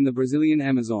 notably in the Brazilian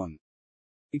Amazon.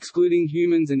 Excluding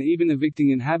humans and even evicting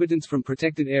inhabitants from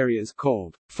protected areas,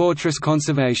 called fortress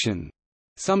conservation,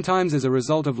 sometimes as a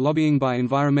result of lobbying by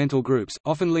environmental groups,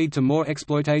 often lead to more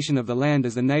exploitation of the land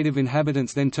as the native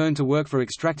inhabitants then turn to work for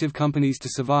extractive companies to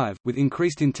survive. With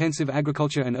increased intensive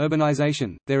agriculture and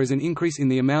urbanization, there is an increase in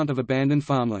the amount of abandoned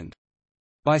farmland.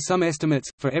 By some estimates,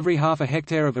 for every half a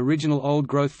hectare of original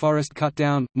old-growth forest cut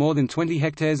down, more than 20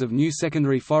 hectares of new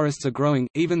secondary forests are growing,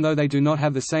 even though they do not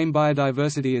have the same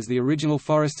biodiversity as the original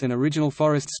forests, and original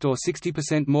forests store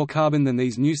 60% more carbon than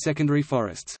these new secondary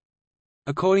forests.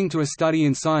 According to a study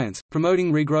in Science,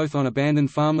 promoting regrowth on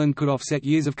abandoned farmland could offset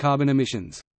years of carbon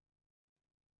emissions.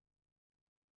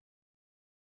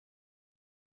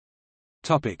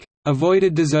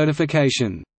 Avoided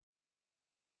desertification.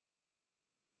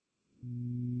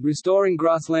 Restoring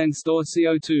grassland stores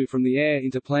CO2 from the air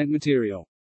into plant material.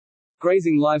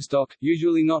 Grazing livestock,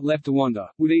 usually not left to wander,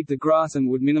 would eat the grass and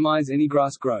would minimize any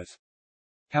grass growth.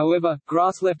 However,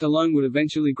 grass left alone would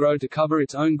eventually grow to cover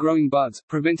its own growing buds,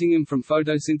 preventing them from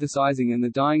photosynthesizing, and the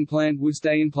dying plant would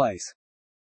stay in place.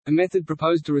 A method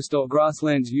proposed to restore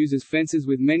grasslands uses fences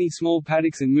with many small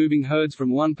paddocks and moving herds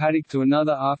from one paddock to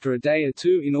another after a day or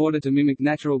two in order to mimic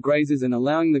natural grazers and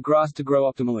allowing the grass to grow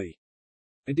optimally.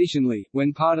 Additionally,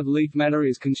 when part of leaf matter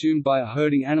is consumed by a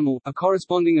herding animal, a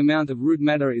corresponding amount of root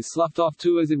matter is sloughed off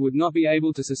too, as it would not be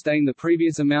able to sustain the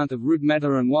previous amount of root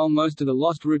matter, and while most of the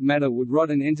lost root matter would rot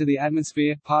and enter the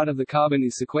atmosphere, part of the carbon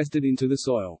is sequestered into the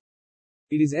soil.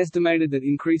 It is estimated that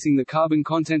increasing the carbon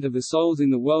content of the soils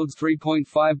in the world's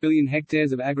 3.5 billion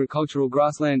hectares of agricultural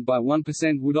grassland by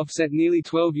 1% would offset nearly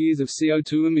 12 years of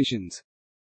CO2 emissions.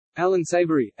 Alan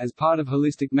Savory, as part of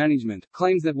holistic management,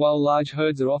 claims that while large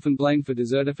herds are often blamed for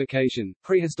desertification,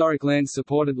 prehistoric lands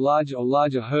supported large or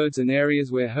larger herds, and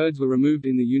areas where herds were removed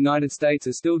in the United States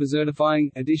are still desertifying.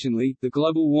 Additionally, the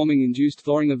global warming-induced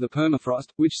thawing of the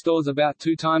permafrost, which stores about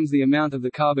 2 times the amount of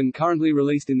the carbon currently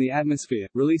released in the atmosphere,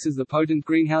 releases the potent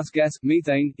greenhouse gas,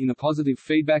 methane, in a positive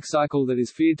feedback cycle that is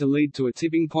feared to lead to a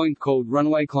tipping point called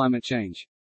runaway climate change.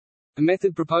 A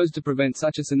method proposed to prevent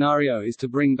such a scenario is to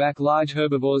bring back large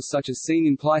herbivores such as seen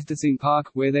in Pleistocene Park,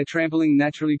 where their trampling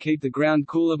naturally keep the ground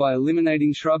cooler by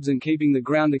eliminating shrubs and keeping the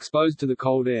ground exposed to the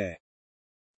cold air.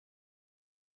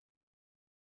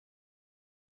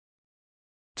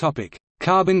 Topic: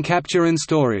 Carbon capture and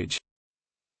storage.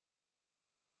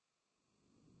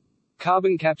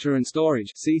 Carbon capture and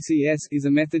storage (CCS) is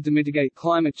a method to mitigate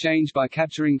climate change by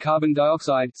capturing carbon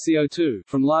dioxide (CO2)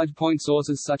 from large point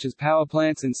sources such as power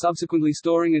plants and subsequently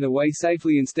storing it away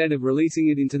safely instead of releasing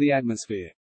it into the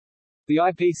atmosphere. The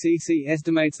IPCC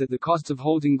estimates that the costs of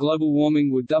halting global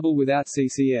warming would double without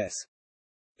CCS.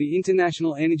 The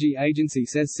International Energy Agency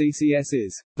says CCS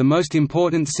is the most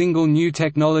important single new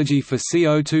technology for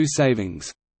CO2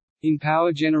 savings in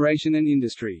power generation and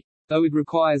industry. Though it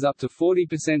requires up to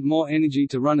 40% more energy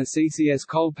to run a CCS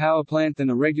coal power plant than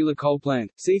a regular coal plant,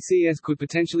 CCS could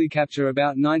potentially capture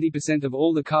about 90% of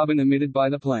all the carbon emitted by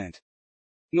the plant.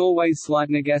 Norway's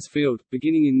Sleipner gas field,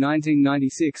 beginning in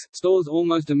 1996, stores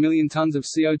almost 1 million tons of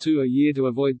CO2 a year to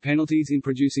avoid penalties in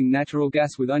producing natural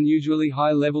gas with unusually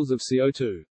high levels of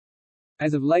CO2.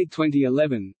 As of late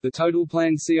 2011, the total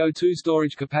planned CO2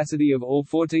 storage capacity of all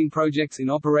 14 projects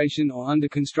in operation or under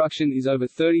construction is over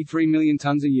 33 million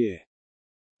tons a year.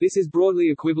 This is broadly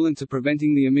equivalent to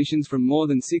preventing the emissions from more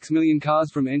than 6 million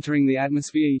cars from entering the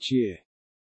atmosphere each year.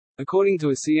 According to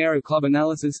a Sierra Club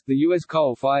analysis, the U.S.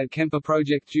 coal-fired Kemper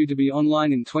project, due to be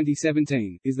online in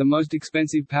 2017, is the most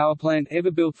expensive power plant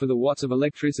ever built for the watts of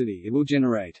electricity it will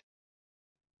generate.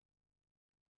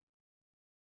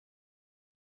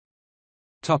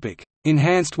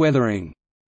 Enhanced weathering.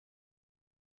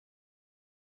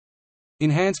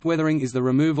 Enhanced weathering is the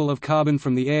removal of carbon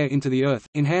from the air into the earth,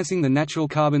 enhancing the natural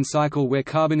carbon cycle where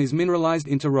carbon is mineralized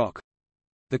into rock.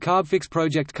 The CarbFix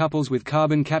project couples with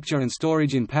carbon capture and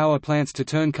storage in power plants to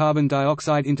turn carbon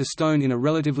dioxide into stone in a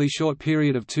relatively short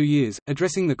period of 2 years,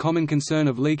 addressing the common concern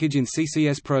of leakage in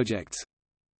CCS projects.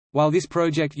 While this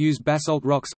project used basalt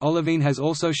rocks, olivine has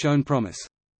also shown promise.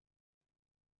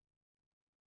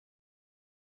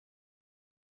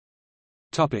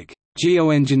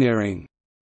 Geoengineering.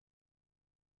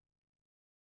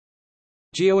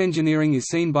 Geoengineering is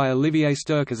seen by Olivier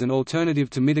Sturck as an alternative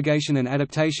to mitigation and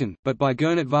adaptation, but by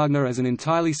Gernot Wagner as an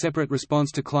entirely separate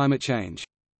response to climate change.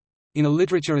 In a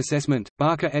literature assessment,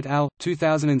 Barker et al.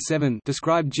 2007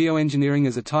 described geoengineering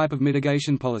as a type of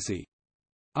mitigation policy.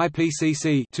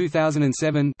 IPCC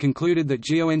 2007 concluded that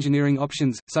geoengineering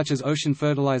options, such as ocean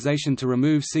fertilization to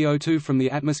remove CO2 from the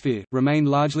atmosphere, remained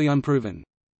largely unproven.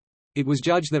 It was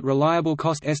judged that reliable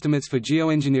cost estimates for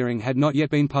geoengineering had not yet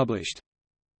been published.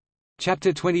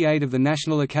 Chapter 28 of the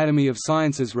National Academy of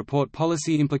Sciences report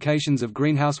policy implications of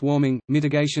greenhouse warming,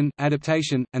 mitigation,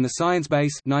 adaptation, and the Science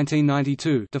Base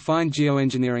 1992 defined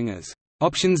geoengineering as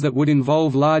options that would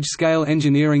involve large-scale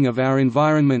engineering of our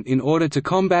environment in order to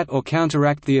combat or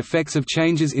counteract the effects of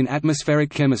changes in atmospheric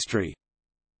chemistry.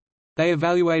 They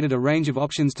evaluated a range of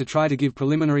options to try to give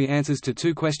preliminary answers to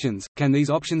 2 questions: can these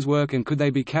options work and could they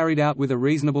be carried out with a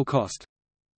reasonable cost?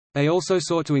 They also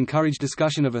sought to encourage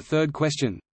discussion of a third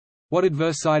question: what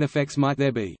adverse side effects might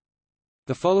there be?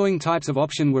 The following types of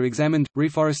option were examined: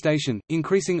 reforestation,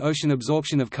 increasing ocean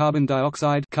absorption of carbon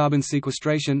dioxide, carbon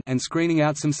sequestration, and screening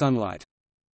out some sunlight.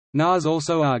 NAS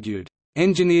also argued,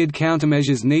 engineered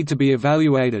countermeasures need to be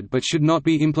evaluated but should not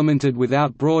be implemented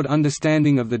without broad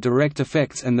understanding of the direct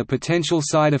effects and the potential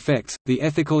side effects, the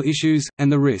ethical issues,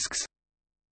 and the risks.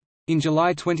 In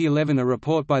July 2011, a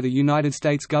report by the United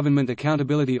States Government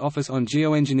Accountability Office on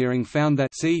Geoengineering found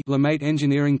that LMATE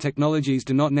engineering technologies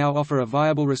do not now offer a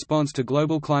viable response to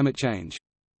global climate change.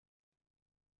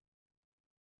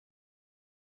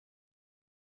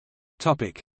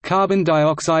 Carbon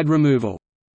dioxide removal.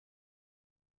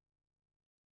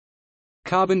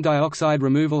 Carbon dioxide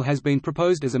removal has been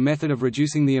proposed as a method of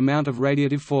reducing the amount of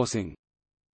radiative forcing.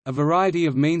 A variety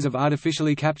of means of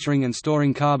artificially capturing and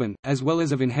storing carbon, as well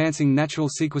as of enhancing natural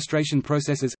sequestration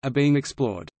processes, are being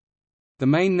explored. The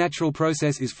main natural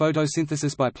process is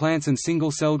photosynthesis by plants and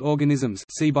single-celled organisms,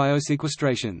 see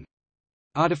biosequestration.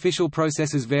 Artificial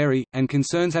processes vary, and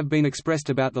concerns have been expressed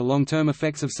about the long-term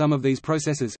effects of some of these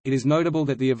processes. It is notable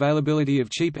that the availability of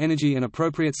cheap energy and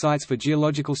appropriate sites for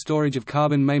geological storage of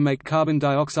carbon may make carbon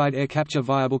dioxide air capture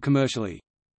viable commercially.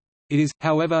 It is,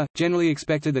 however, generally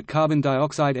expected that carbon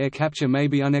dioxide air capture may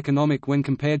be uneconomic when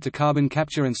compared to carbon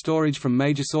capture and storage from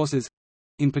major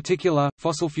sources—in particular,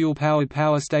 fossil fuel-powered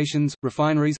power stations,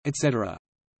 refineries, etc.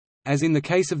 As in the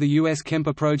case of the U.S.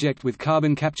 Kemper project with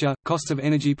carbon capture, costs of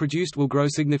energy produced will grow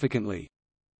significantly.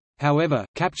 However,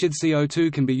 captured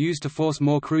CO2 can be used to force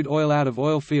more crude oil out of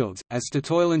oil fields, as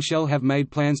Statoil and Shell have made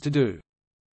plans to do.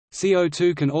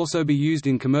 CO2 can also be used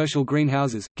in commercial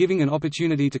greenhouses, giving an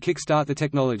opportunity to kickstart the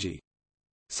technology.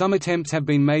 Some attempts have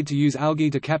been made to use algae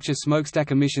to capture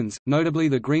smokestack emissions, notably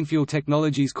the Greenfuel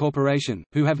Technologies Corporation,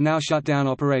 who have now shut down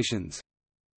operations.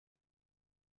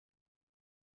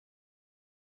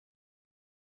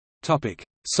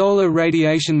 Solar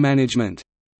radiation management.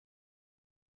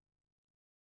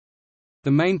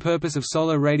 The main purpose of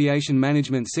solar radiation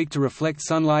management seek to reflect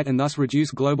sunlight and thus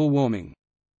reduce global warming.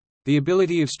 The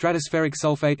ability of stratospheric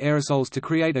sulfate aerosols to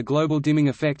create a global dimming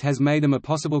effect has made them a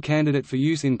possible candidate for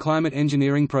use in climate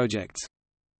engineering projects.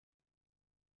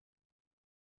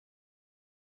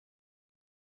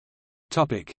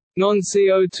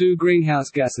 Non-CO2 greenhouse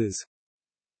gases.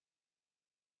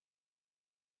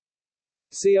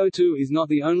 CO2 is not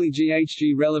the only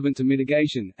GHG relevant to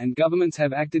mitigation, and governments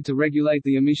have acted to regulate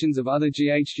the emissions of other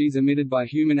GHGs emitted by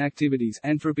human activities,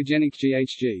 anthropogenic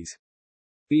GHGs.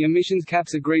 The emissions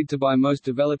caps agreed to by most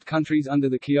developed countries under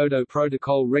the Kyoto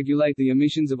Protocol regulate the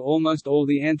emissions of almost all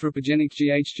the anthropogenic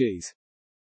GHGs.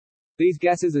 These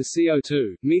gases are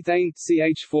CO2, methane,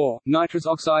 CH4, nitrous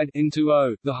oxide,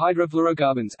 N2O, the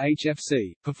hydrofluorocarbons,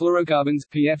 HFC, perfluorocarbons,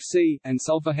 PFC, and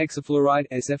sulfur hexafluoride,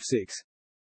 SF6.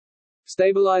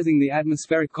 Stabilizing the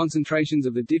atmospheric concentrations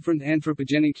of the different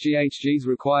anthropogenic GHGs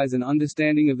requires an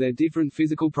understanding of their different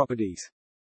physical properties.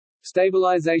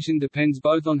 Stabilization depends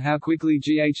both on how quickly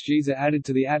GHGs are added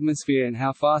to the atmosphere and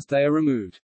how fast they are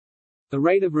removed. The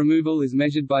rate of removal is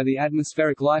measured by the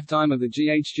atmospheric lifetime of the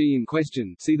GHG in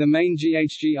question. See the main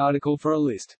GHG article for a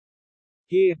list.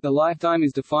 Here, the lifetime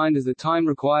is defined as the time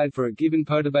required for a given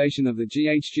perturbation of the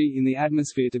GHG in the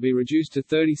atmosphere to be reduced to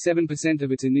 37%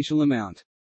 of its initial amount.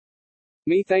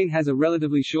 Methane has a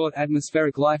relatively short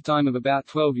atmospheric lifetime of about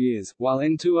 12 years, while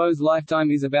N2O's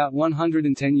lifetime is about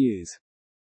 110 years.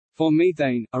 For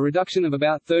methane, a reduction of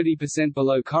about 30%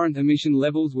 below current emission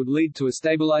levels would lead to a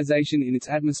stabilization in its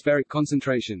atmospheric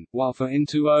concentration, while for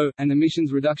N2O, an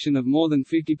emissions reduction of more than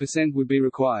 50% would be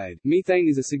required. Methane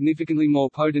is a significantly more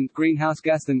potent greenhouse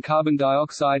gas than carbon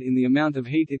dioxide in the amount of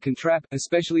heat it can trap,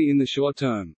 especially in the short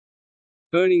term.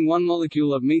 Burning one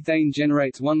molecule of methane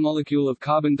generates one molecule of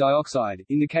carbon dioxide,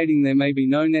 indicating there may be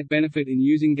no net benefit in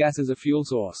using gas as a fuel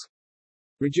source.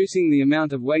 Reducing the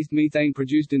amount of waste methane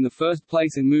produced in the first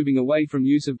place and moving away from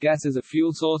use of gas as a fuel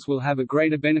source will have a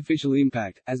greater beneficial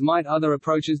impact, as might other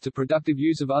approaches to productive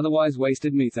use of otherwise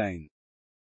wasted methane.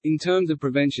 In terms of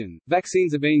prevention,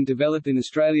 vaccines are being developed in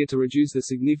Australia to reduce the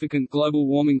significant global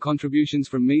warming contributions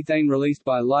from methane released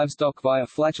by livestock via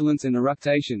flatulence and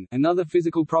eructation. Another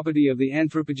physical property of the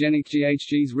anthropogenic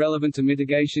GHGs relevant to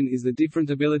mitigation is the different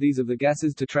abilities of the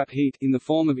gases to trap heat, in the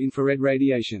form of infrared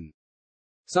radiation.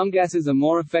 Some gases are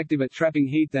more effective at trapping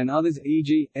heat than others,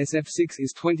 e.g., SF6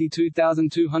 is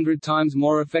 22,200 times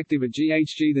more effective at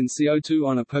GHG than CO2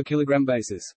 on a per kilogram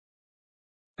basis.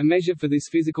 A measure for this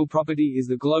physical property is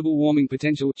the global warming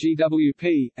potential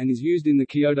 (GWP), and is used in the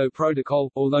Kyoto Protocol.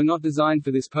 Although not designed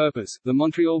for this purpose, the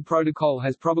Montreal Protocol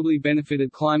has probably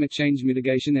benefited climate change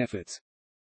mitigation efforts.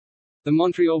 The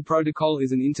Montreal Protocol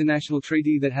is an international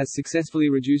treaty that has successfully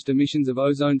reduced emissions of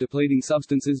ozone-depleting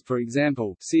substances, for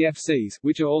example, CFCs,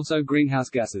 which are also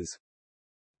greenhouse gases.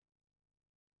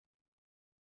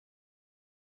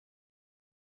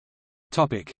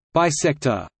 By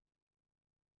sector.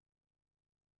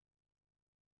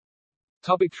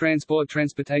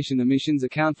 Transportation emissions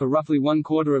account for roughly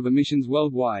 1/4 of emissions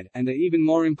worldwide, and are even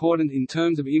more important in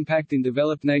terms of impact in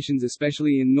developed nations,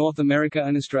 especially in North America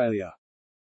and Australia.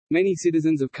 Many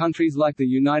citizens of countries like the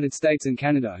United States and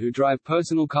Canada who drive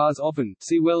personal cars often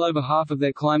see well over half of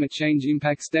their climate change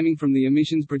impact stemming from the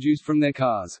emissions produced from their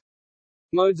cars.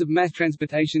 Modes of mass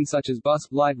transportation such as bus,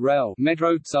 light rail,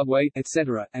 metro, subway,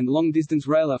 etc., and long-distance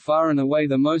rail are far and away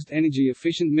the most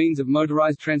energy-efficient means of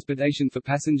motorized transportation for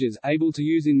passengers, able to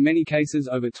use in many cases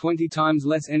over 20 times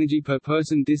less energy per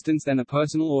person distance than a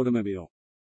personal automobile.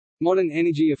 Modern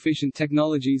energy-efficient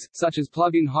technologies, such as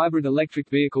plug-in hybrid electric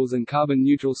vehicles and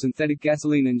carbon-neutral synthetic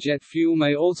gasoline and jet fuel,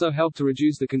 may also help to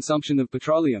reduce the consumption of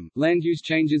petroleum, land use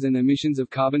changes and emissions of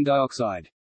carbon dioxide.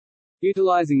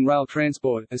 Utilizing rail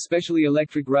transport, especially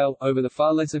electric rail, over the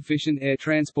far less efficient air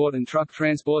transport and truck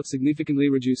transport significantly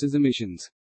reduces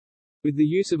emissions. With the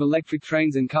use of electric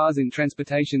trains and cars in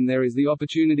transportation, there is the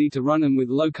opportunity to run them with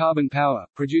low-carbon power,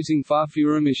 producing far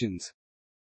fewer emissions.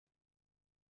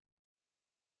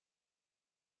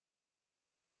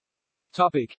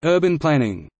 Urban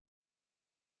planning.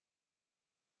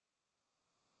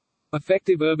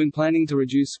 Effective urban planning to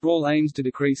reduce sprawl aims to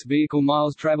decrease vehicle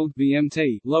miles traveled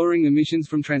 (VMT), lowering emissions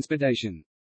from transportation.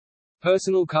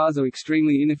 Personal cars are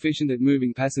extremely inefficient at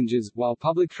moving passengers, while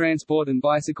public transport and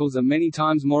bicycles are many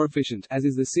times more efficient, as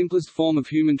is the simplest form of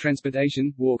human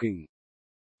transportation, walking.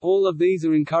 All of these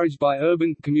are encouraged by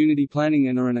urban, community planning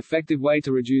and are an effective way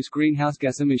to reduce greenhouse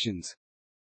gas emissions.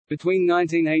 Between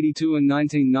 1982 and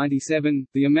 1997,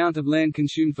 the amount of land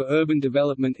consumed for urban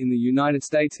development in the United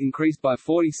States increased by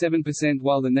 47%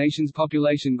 while the nation's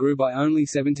population grew by only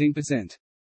 17%.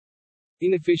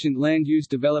 Inefficient land use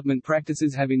development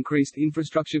practices have increased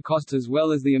infrastructure costs as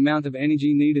well as the amount of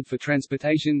energy needed for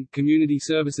transportation, community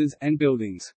services, and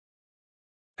buildings.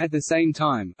 At the same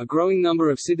time, a growing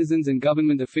number of citizens and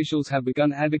government officials have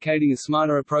begun advocating a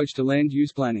smarter approach to land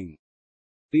use planning.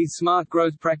 These smart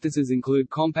growth practices include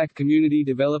compact community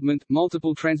development,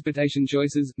 multiple transportation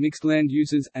choices, mixed land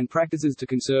uses, and practices to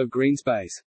conserve green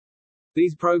space.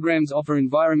 These programs offer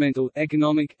environmental,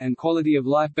 economic, and quality of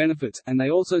life benefits, and they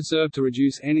also serve to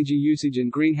reduce energy usage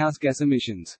and greenhouse gas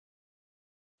emissions.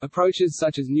 Approaches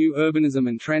such as new urbanism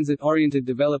and transit-oriented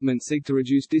development seek to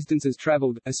reduce distances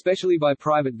traveled, especially by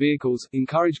private vehicles,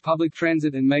 encourage public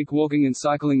transit and make walking and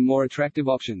cycling more attractive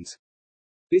options.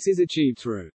 This is achieved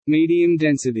through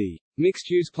medium-density,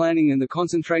 mixed-use planning and the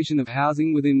concentration of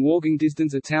housing within walking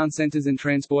distance of town centers and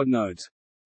transport nodes.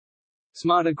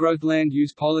 Smarter growth land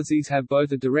use policies have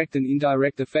both a direct and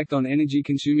indirect effect on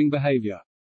energy-consuming behavior.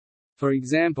 For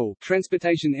example,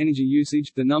 transportation energy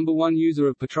usage, the number one user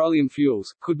of petroleum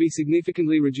fuels, could be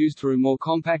significantly reduced through more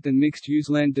compact and mixed-use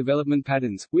land development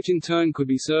patterns, which in turn could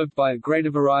be served by a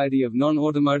greater variety of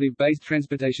non-automotive-based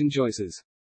transportation choices.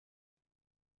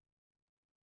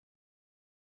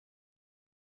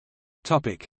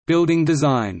 Building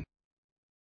design.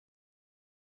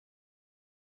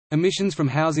 Emissions from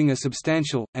housing are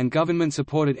substantial, and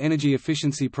government-supported energy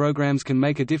efficiency programs can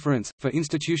make a difference. For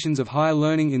institutions of higher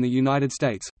learning in the United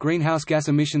States, greenhouse gas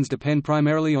emissions depend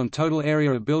primarily on total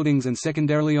area of buildings and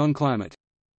secondarily on climate.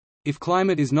 If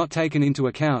climate is not taken into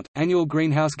account, annual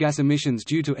greenhouse gas emissions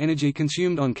due to energy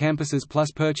consumed on campuses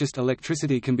plus purchased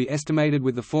electricity can be estimated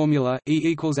with the formula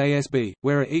E=ASB,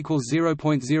 where A equals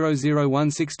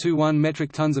 0.001621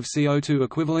 metric tons of CO2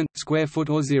 equivalent, square foot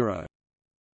or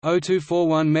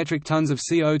 0.0241 metric tons of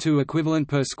CO2 equivalent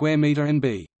per square meter and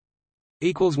B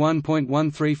equals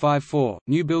 1.1354.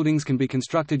 New buildings can be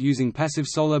constructed using passive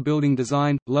solar building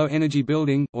design, low-energy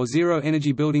building, or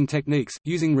zero-energy building techniques,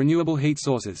 using renewable heat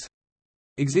sources.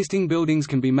 Existing buildings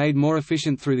can be made more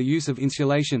efficient through the use of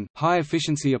insulation,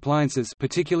 high-efficiency appliances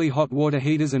particularly hot water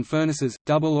heaters and furnaces,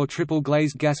 double or triple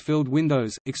glazed gas-filled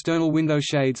windows, external window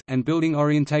shades, and building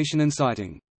orientation and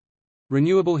siting.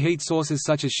 Renewable heat sources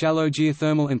such as shallow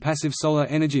geothermal and passive solar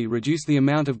energy reduce the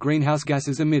amount of greenhouse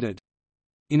gases emitted.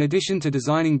 In addition to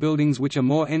designing buildings which are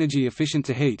more energy efficient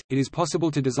to heat, it is possible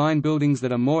to design buildings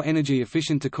that are more energy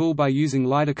efficient to cool by using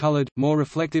lighter colored, more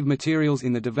reflective materials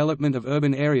in the development of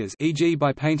urban areas, e.g.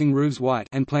 by painting roofs white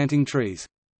and planting trees.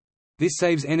 This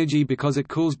saves energy because it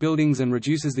cools buildings and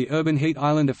reduces the urban heat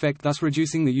island effect, thus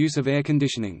reducing the use of air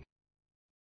conditioning.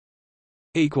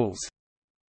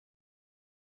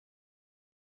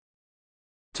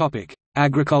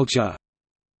 Agriculture.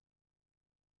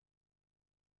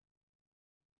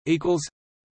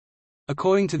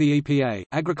 According to the EPA,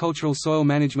 agricultural soil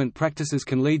management practices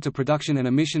can lead to production and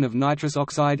emission of nitrous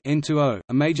oxide N2O,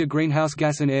 a major greenhouse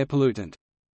gas and air pollutant.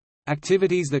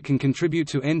 Activities that can contribute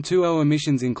to N2O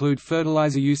emissions include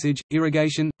fertilizer usage,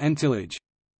 irrigation, and tillage.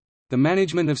 The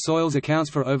management of soils accounts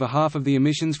for over half of the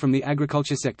emissions from the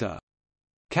agriculture sector.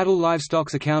 Cattle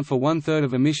livestock account for one-third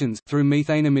of emissions, through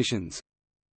methane emissions.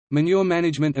 Manure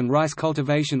management and rice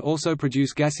cultivation also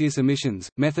produce gaseous emissions.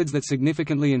 Methods that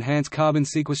significantly enhance carbon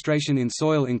sequestration in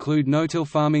soil include no-till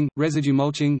farming, residue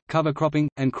mulching, cover cropping,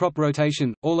 and crop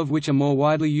rotation, all of which are more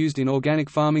widely used in organic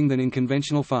farming than in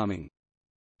conventional farming.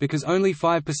 Because only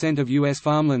 5% of U.S.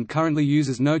 farmland currently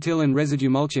uses no-till and residue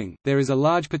mulching, there is a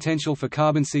large potential for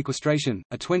carbon sequestration.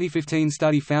 A 2015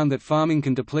 study found that farming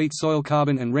can deplete soil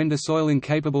carbon and render soil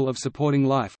incapable of supporting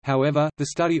life. However, the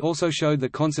study also showed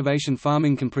that conservation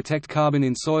farming can protect carbon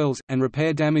in soils and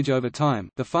repair damage over time.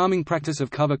 The farming practice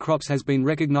of cover crops has been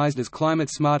recognized as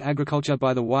climate-smart agriculture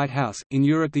by the White House. In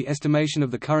Europe, the estimation of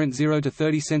the current 0 to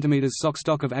 30 cm sock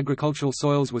stock of agricultural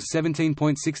soils was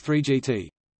 17.63 gt.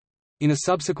 In a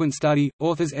subsequent study,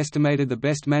 authors estimated the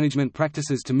best management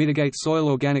practices to mitigate soil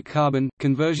organic carbon,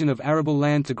 conversion of arable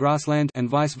land to grassland and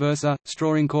vice versa,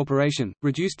 straw incorporation,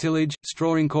 reduced tillage,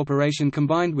 straw incorporation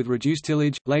combined with reduced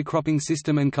tillage, lay cropping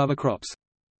system and cover crops.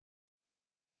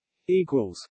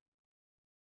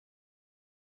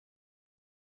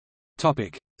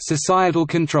 Topic: Societal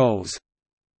controls.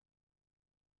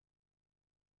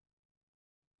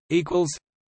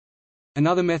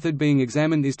 Another method being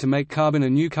examined is to make carbon a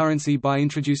new currency by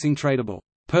introducing tradable,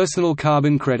 personal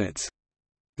carbon credits.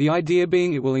 The idea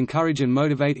being it will encourage and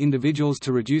motivate individuals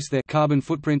to reduce their carbon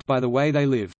footprint by the way they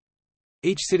live.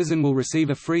 Each citizen will receive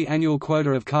a free annual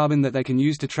quota of carbon that they can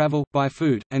use to travel, buy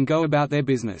food, and go about their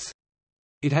business.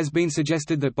 It has been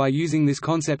suggested that by using this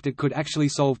concept it could actually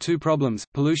solve two problems,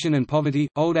 pollution and poverty.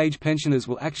 Old age pensioners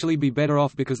will actually be better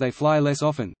off because they fly less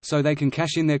often, so they can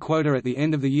cash in their quota at the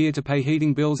end of the year to pay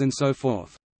heating bills and so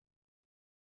forth.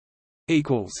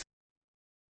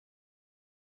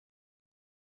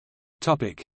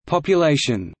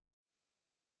 Population.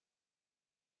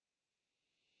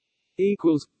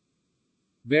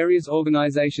 Various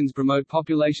organizations promote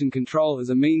population control as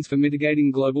a means for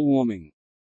mitigating global warming.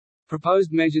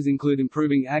 Proposed measures include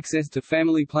improving access to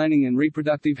family planning and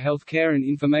reproductive health care and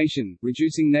information,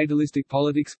 reducing natalistic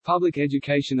politics, public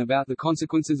education about the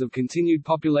consequences of continued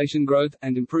population growth,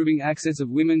 and improving access of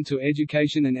women to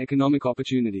education and economic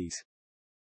opportunities.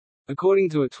 According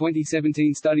to a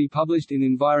 2017 study published in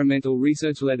Environmental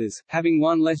Research Letters, having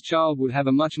one less child would have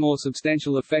a much more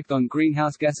substantial effect on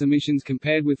greenhouse gas emissions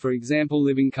compared with, for example,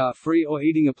 living car-free or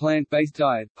eating a plant-based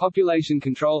diet. Population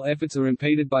control efforts are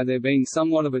impeded by there being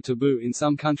somewhat of a taboo in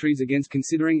some countries against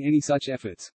considering any such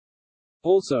efforts.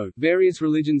 Also, various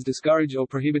religions discourage or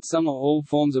prohibit some or all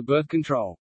forms of birth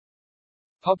control.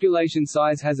 Population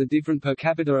size has a different per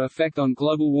capita effect on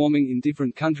global warming in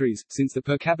different countries, since the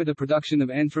per capita production of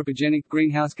anthropogenic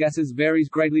greenhouse gases varies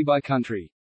greatly by country.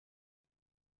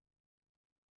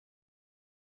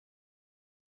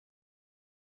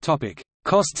 Topic: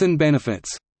 Costs and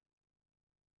benefits.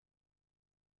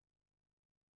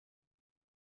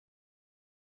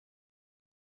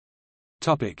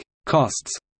 Topic: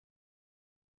 Costs.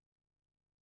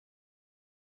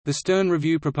 The Stern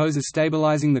Review proposes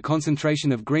stabilizing the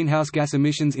concentration of greenhouse gas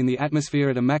emissions in the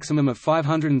atmosphere at a maximum of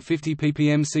 550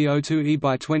 ppm CO2e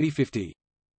by 2050.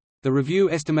 The review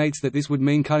estimates that this would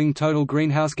mean cutting total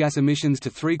greenhouse gas emissions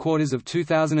to 3/4 of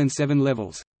 2007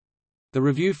 levels. The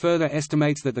review further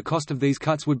estimates that the cost of these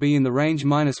cuts would be in the range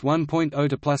 -1.0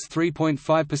 to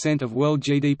 +3.5% of world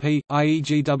GDP, i.e.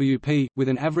 GWP, with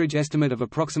an average estimate of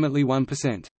approximately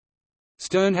 1%.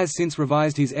 Stern has since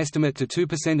revised his estimate to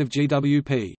 2% of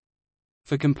GWP.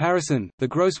 For comparison, the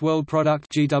gross world product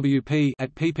 (GWP)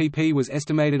 at PPP was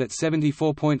estimated at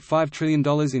 $74.5 trillion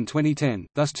in 2010,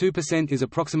 thus 2% is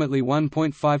approximately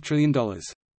 $1.5 trillion.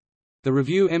 The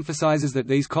review emphasizes that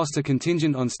these costs are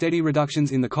contingent on steady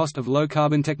reductions in the cost of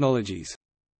low-carbon technologies.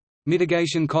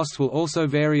 Mitigation costs will also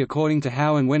vary according to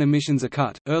how and when emissions are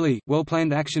cut. Early,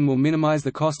 well-planned action will minimize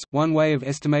the costs. One way of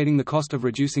estimating the cost of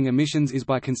reducing emissions is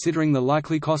by considering the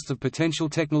likely costs of potential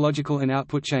technological and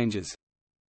output changes.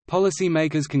 Policy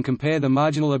makers can compare the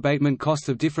marginal abatement costs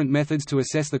of different methods to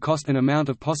assess the cost and amount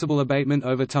of possible abatement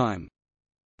over time.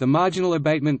 The marginal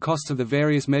abatement costs of the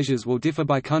various measures will differ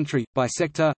by country, by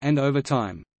sector, and over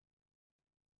time.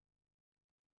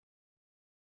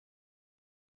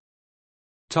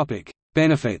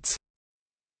 Benefits.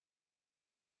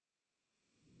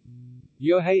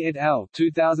 Yohei et al.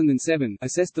 2007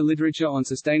 assessed the literature on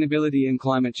sustainability and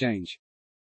climate change.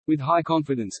 With high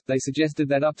confidence, they suggested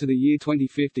that up to the year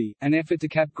 2050, an effort to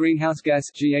cap greenhouse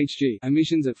gas (GHG)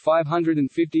 emissions at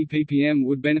 550 ppm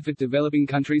would benefit developing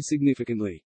countries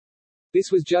significantly.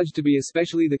 This was judged to be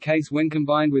especially the case when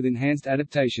combined with enhanced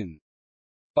adaptation.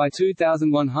 By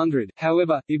 2100,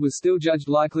 however, it was still judged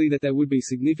likely that there would be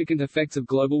significant effects of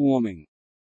global warming.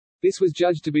 This was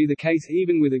judged to be the case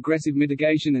even with aggressive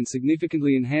mitigation and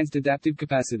significantly enhanced adaptive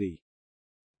capacity.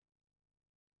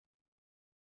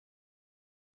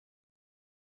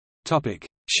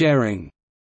 Sharing.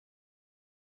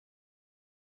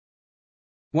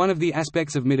 One of the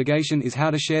aspects of mitigation is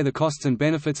how to share the costs and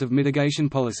benefits of mitigation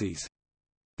policies.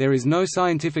 There is no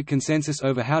scientific consensus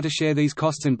over how to share these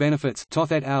costs and benefits.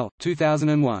 Toth et al.,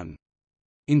 2001.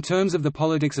 In terms of the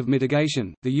politics of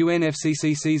mitigation, the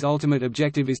UNFCCC's ultimate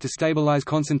objective is to stabilize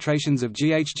concentrations of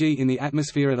GHG in the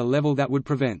atmosphere at a level that would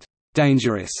prevent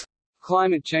dangerous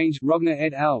climate change. Rogner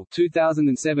et al.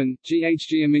 2007.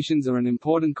 GHG emissions are an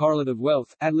important correlate of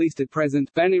wealth, at least at present.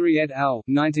 Baniri et al.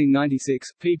 1996,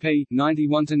 pp.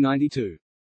 91–92.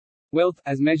 Wealth,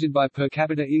 as measured by per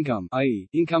capita income, i.e.,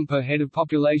 income per head of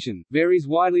population, varies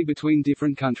widely between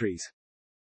different countries.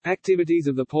 Activities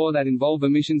of the poor that involve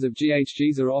emissions of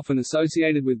GHGs are often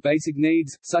associated with basic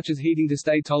needs, such as heating to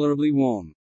stay tolerably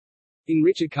warm. In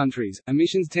richer countries,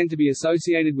 emissions tend to be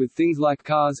associated with things like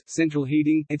cars, central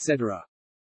heating, etc.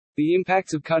 The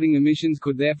impacts of cutting emissions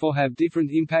could therefore have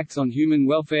different impacts on human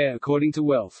welfare according to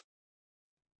wealth.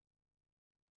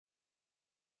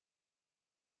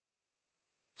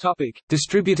 Topic: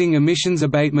 Distributing emissions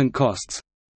abatement costs.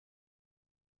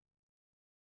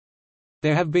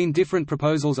 There have been different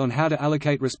proposals on how to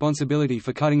allocate responsibility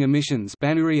for cutting emissions.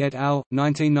 Dietary et al.,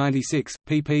 1996,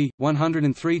 pp.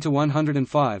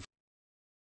 103–105.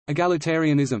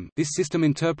 Egalitarianism – this system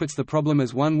interprets the problem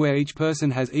as one where each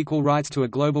person has equal rights to a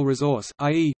global resource,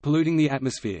 i.e., polluting the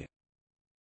atmosphere.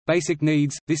 Basic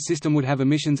needs – this system would have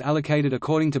emissions allocated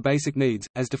according to basic needs,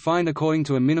 as defined according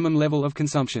to a minimum level of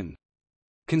consumption.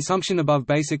 Consumption above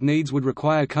basic needs would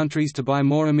require countries to buy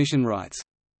more emission rights.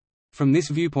 From this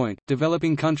viewpoint,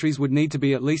 developing countries would need to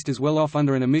be at least as well off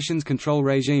under an emissions control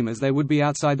regime as they would be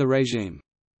outside the regime.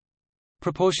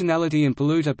 Proportionality and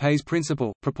polluter pays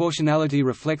principle. Proportionality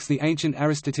reflects the ancient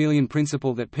Aristotelian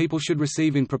principle that people should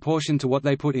receive in proportion to what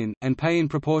they put in, and pay in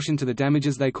proportion to the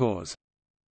damages they cause.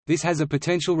 This has a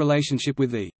potential relationship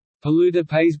with the polluter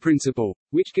pays principle,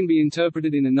 which can be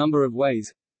interpreted in a number of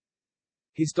ways.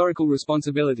 Historical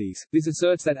responsibilities – this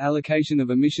asserts that allocation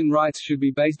of emission rights should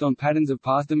be based on patterns of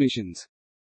past emissions.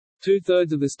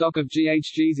 Two-thirds of the stock of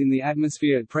GHGs in the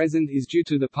atmosphere at present is due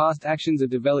to the past actions of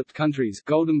developed countries.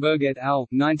 Goldenberg et al.,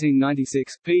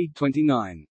 1996, p.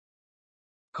 29.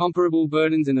 Comparable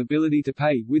burdens and ability to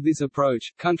pay. With this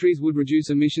approach, countries would reduce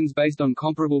emissions based on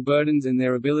comparable burdens and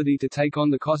their ability to take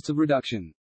on the costs of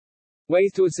reduction.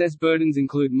 Ways to assess burdens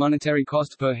include monetary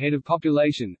cost per head of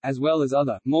population, as well as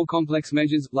other, more complex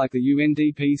measures, like the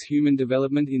UNDP's Human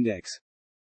Development Index.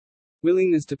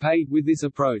 Willingness to pay. With this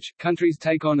approach, countries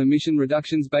take on emission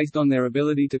reductions based on their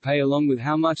ability to pay along with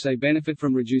how much they benefit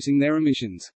from reducing their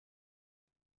emissions.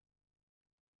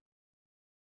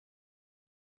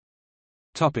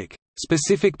 Topic: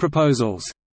 Specific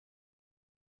proposals.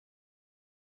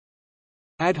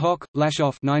 Ad hoc,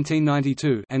 Lashoff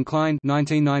 1992 and Klein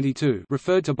 1992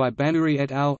 referred to by Dietary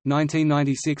et al.,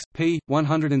 1996, p.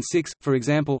 106, for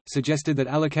example, suggested that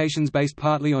allocations based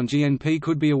partly on GNP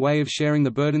could be a way of sharing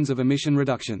the burdens of emission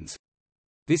reductions.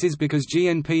 This is because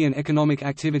GNP and economic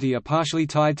activity are partially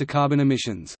tied to carbon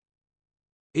emissions.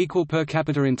 Equal per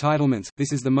capita entitlements –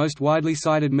 this is the most widely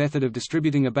cited method of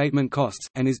distributing abatement costs,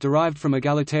 and is derived from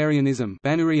egalitarianism.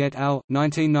 Dietary et al.,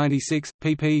 1996,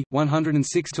 pp.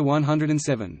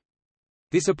 106–107.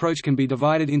 This approach can be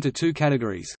divided into two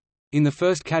categories. In the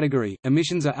first category,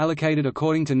 emissions are allocated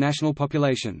according to national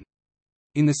population.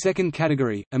 In the second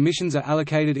category, emissions are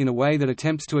allocated in a way that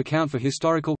attempts to account for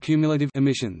historical cumulative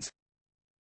emissions.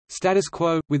 Status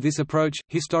quo – with this approach,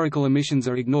 historical emissions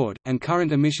are ignored, and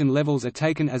current emission levels are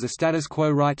taken as a status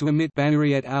quo right to emit.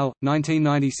 Dietary et al.,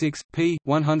 1996, p.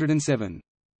 107.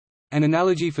 An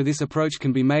analogy for this approach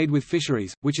can be made with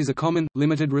fisheries, which is a common,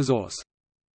 limited resource.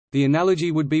 The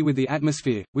analogy would be with the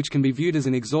atmosphere, which can be viewed as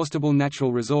an exhaustible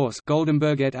natural resource.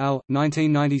 Goldenberg et al.,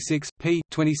 1996, p.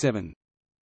 27.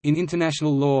 In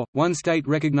international law, one state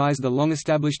recognized the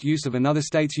long-established use of another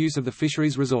state's use of the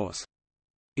fisheries resource.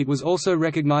 It was also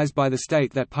recognized by the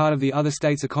state that part of the other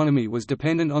state's economy was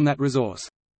dependent on that resource.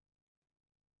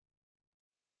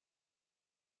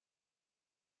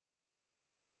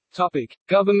 Topic: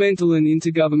 Governmental and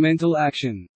intergovernmental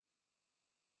action.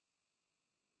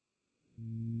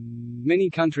 Many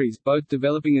countries, both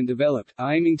developing and developed,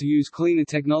 are aiming to use cleaner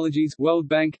technologies. World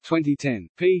Bank, 2010,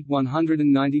 p.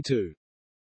 192.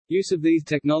 Use of these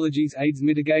technologies aids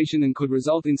mitigation and could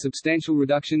result in substantial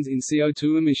reductions in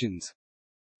CO2 emissions.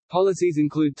 Policies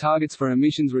include targets for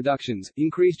emissions reductions,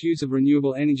 increased use of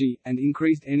renewable energy, and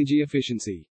increased energy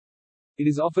efficiency. It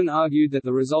is often argued that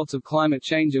the results of climate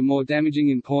change are more damaging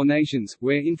in poor nations,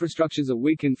 where infrastructures are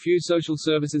weak and few social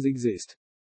services exist.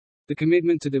 The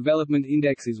Commitment to Development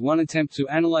Index is one attempt to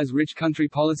analyze rich country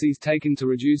policies taken to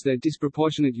reduce their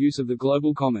disproportionate use of the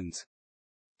global commons.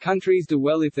 Countries do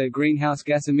well if their greenhouse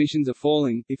gas emissions are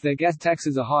falling, if their gas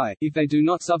taxes are high, if they do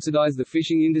not subsidize the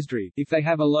fishing industry, if they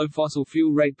have a low fossil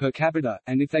fuel rate per capita,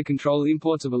 and if they control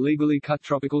imports of illegally cut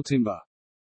tropical timber.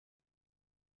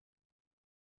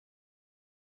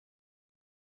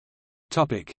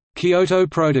 Kyoto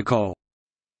Protocol.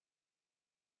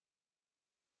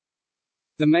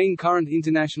 The main current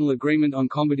international agreement on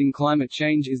combating climate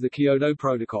change is the Kyoto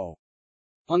Protocol.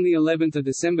 On the 11th of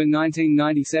December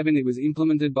 1997 it was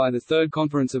implemented by the Third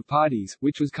Conference of Parties,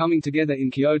 which was coming together in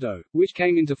Kyoto, which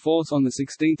came into force on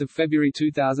 16 February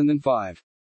 2005.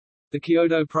 The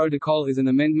Kyoto Protocol is an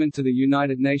amendment to the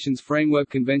United Nations Framework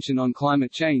Convention on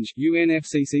Climate Change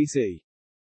 (UNFCCC).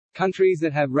 Countries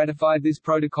that have ratified this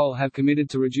protocol have committed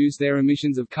to reduce their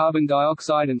emissions of carbon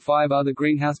dioxide and 5 other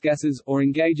greenhouse gases, or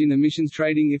engage in emissions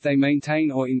trading if they maintain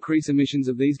or increase emissions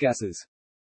of these gases.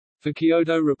 For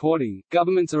Kyoto reporting,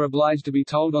 governments are obliged to be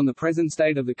told on the present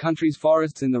state of the country's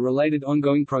forests and the related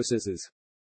ongoing processes.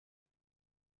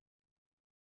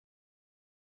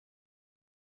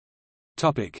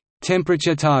 Topic: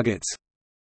 Temperature targets.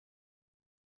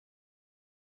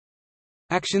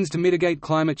 Actions to mitigate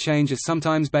climate change are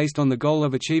sometimes based on the goal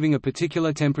of achieving a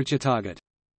particular temperature target.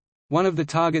 One of the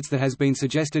targets that has been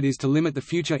suggested is to limit the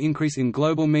future increase in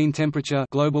global mean temperature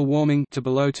global warming to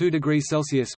below 2 degrees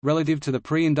Celsius, relative to the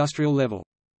pre-industrial level.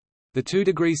 The 2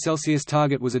 degrees Celsius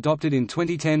target was adopted in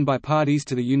 2010 by parties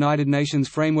to the United Nations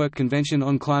Framework Convention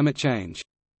on Climate Change.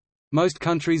 Most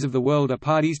countries of the world are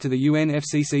parties to the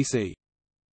UNFCCC.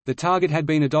 The target had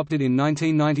been adopted in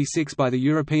 1996 by the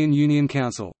European Union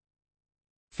Council.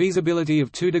 Feasibility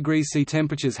of 2 degrees C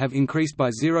temperatures have increased by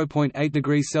 0.8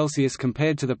 degrees Celsius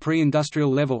compared to the pre-industrial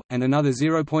level, and another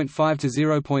 0.5 to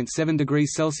 0.7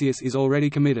 degrees Celsius is already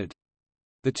committed.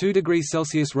 The 2 degrees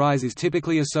Celsius rise is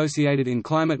typically associated in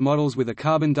climate models with a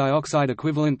carbon dioxide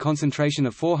equivalent concentration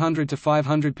of 400 to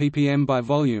 500 ppm by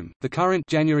volume. The current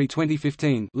January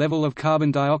 2015 level of carbon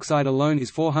dioxide alone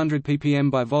is 400 ppm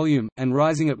by volume, and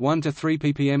rising at 1 to 3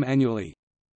 ppm annually.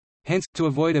 Hence, to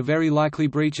avoid a very likely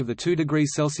breach of the 2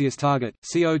 degrees Celsius target,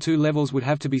 CO2 levels would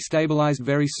have to be stabilized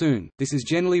very soon. This is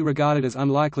generally regarded as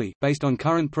unlikely, based on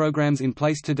current programs in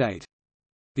place to date.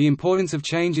 The importance of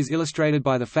change is illustrated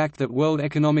by the fact that world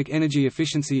economic energy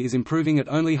efficiency is improving at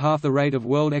only half the rate of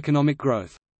world economic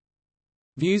growth.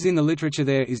 Views in the literature.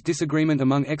 There is disagreement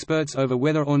among experts over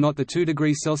whether or not the 2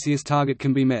 degrees Celsius target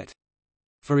can be met.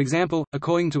 For example,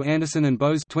 according to Anderson and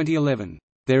Bose 2011,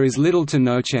 there is little to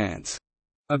no chance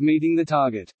of meeting the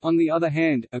target. On the other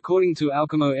hand, according to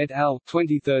Alcamo et al.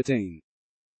 2013,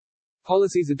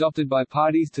 policies adopted by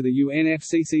parties to the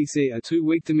UNFCCC are too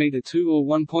weak to meet a 2 or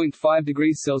 1.5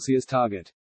 degrees Celsius target.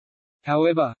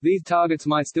 However, these targets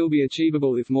might still be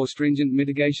achievable if more stringent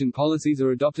mitigation policies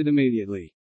are adopted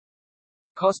immediately.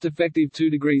 Cost-effective 2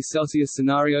 degrees Celsius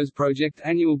scenarios project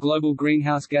annual global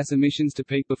greenhouse gas emissions to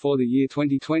peak before the year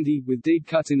 2020, with deep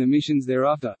cuts in emissions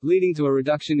thereafter, leading to a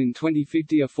reduction in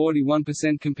 2050 of 41%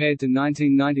 compared to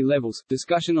 1990 levels.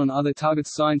 Discussion on other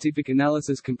targets. Scientific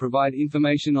analysis can provide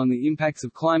information on the impacts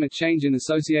of climate change and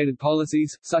associated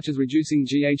policies, such as reducing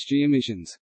GHG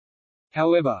emissions.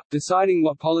 However, deciding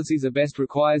what policies are best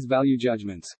requires value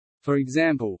judgments. For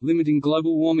example, limiting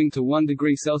global warming to 1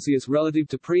 degree Celsius relative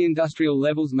to pre-industrial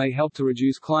levels may help to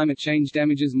reduce climate change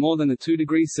damages more than the 2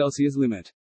 degrees Celsius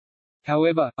limit.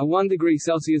 However, a 1 degree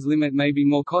Celsius limit may be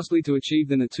more costly to achieve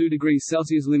than a 2 degrees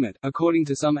Celsius limit. According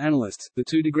to some analysts, the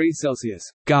 2 degrees Celsius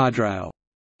guardrail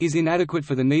is inadequate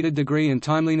for the needed degree and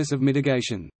timeliness of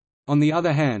mitigation. On the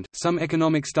other hand, some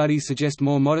economic studies suggest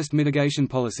more modest mitigation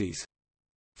policies.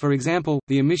 For example,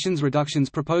 the emissions reductions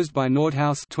proposed by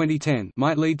Nordhaus 2010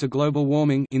 might lead to global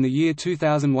warming in the year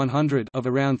 2100 of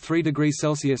around 3 degrees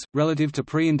Celsius, relative to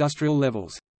pre-industrial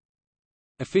levels.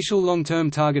 Official long-term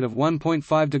target of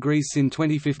 1.5 degrees in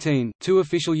 2015, two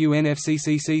official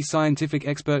UNFCCC scientific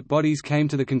expert bodies came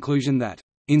to the conclusion that,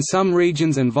 in some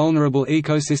regions and vulnerable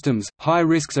ecosystems, high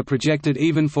risks are projected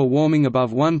even for warming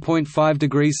above 1.5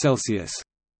 degrees Celsius.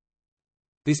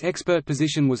 This expert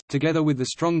position was, together with the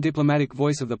strong diplomatic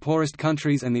voice of the poorest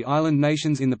countries and the island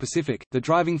nations in the Pacific, the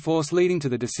driving force leading to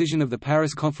the decision of the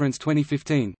Paris Conference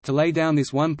 2015, to lay down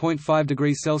this 1.5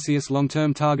 degrees Celsius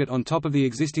long-term target on top of the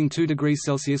existing 2 degrees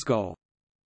Celsius goal.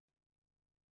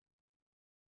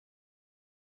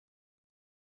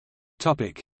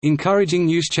 Encouraging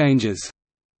use changes.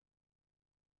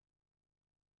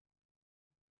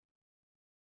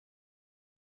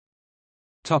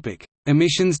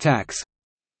 Emissions tax.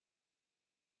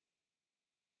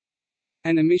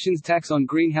 An emissions tax on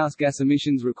greenhouse gas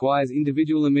emissions requires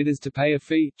individual emitters to pay a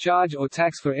fee, charge or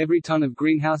tax for every ton of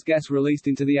greenhouse gas released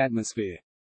into the atmosphere.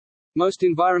 Most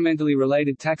environmentally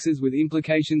related taxes with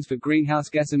implications for greenhouse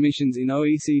gas emissions in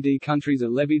OECD countries are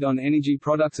levied on energy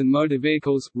products and motor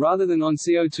vehicles, rather than on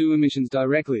CO2 emissions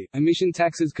directly. Emission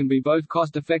taxes can be both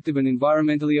cost-effective and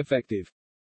environmentally effective.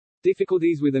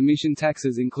 Difficulties with emission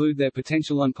taxes include their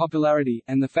potential unpopularity,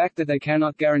 and the fact that they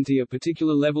cannot guarantee a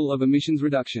particular level of emissions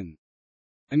reduction.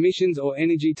 Emissions or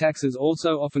energy taxes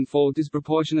also often fall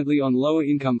disproportionately on lower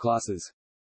income classes.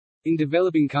 In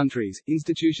developing countries,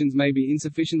 institutions may be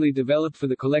insufficiently developed for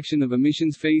the collection of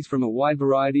emissions fees from a wide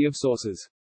variety of sources.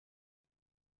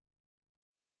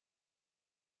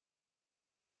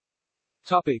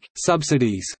 Topic: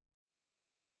 Subsidies.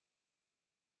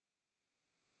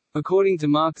 According to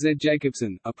Mark Z.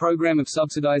 Jacobson, a program of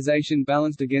subsidization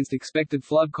balanced against expected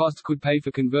flood costs could pay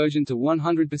for conversion to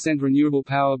 100% renewable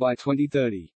power by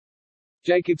 2030.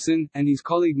 Jacobson, and his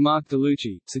colleague Mark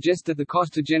DeLucci, suggest that the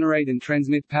cost to generate and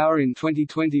transmit power in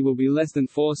 2020 will be less than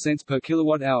 4 cents per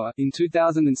kilowatt-hour in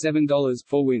 2007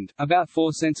 for wind, about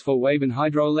 4 cents for wave and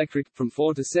hydroelectric, from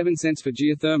 4 to 7 cents for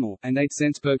geothermal, and 8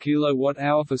 cents per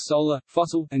kilowatt-hour for solar,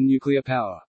 fossil, and nuclear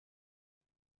power.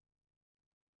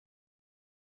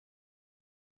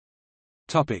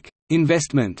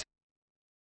 Investment.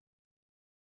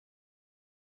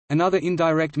 Another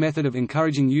indirect method of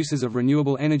encouraging uses of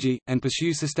renewable energy, and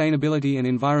pursue sustainability and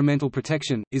environmental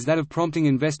protection, is that of prompting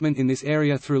investment in this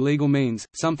area through legal means,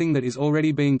 something that is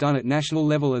already being done at national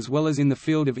level as well as in the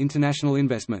field of international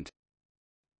investment.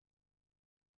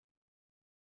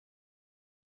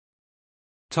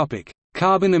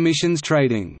 Carbon emissions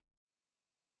trading.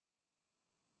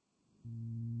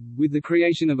 With the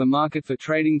creation of a market for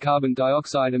trading carbon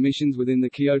dioxide emissions within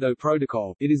the Kyoto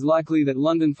Protocol, it is likely that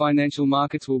London financial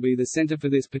markets will be the center for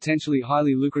this potentially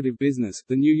highly lucrative business.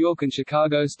 The New York and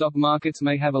Chicago stock markets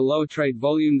may have a lower trade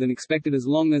volume than expected as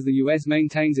long as the U.S.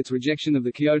 maintains its rejection of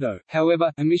the Kyoto.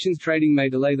 However, emissions trading may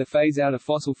delay the phase out of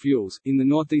fossil fuels. In the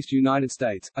Northeast United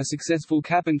States, a successful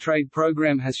cap-and-trade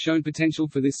program has shown potential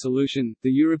for this solution.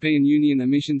 The European Union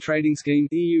Emission Trading Scheme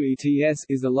 (EU ETS)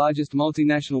 is the largest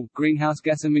multinational greenhouse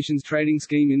gas emissions trading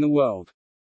scheme in the world.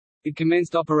 It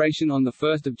commenced operation on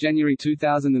 1 January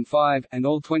 2005, and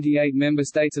all 28 member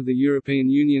states of the European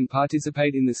Union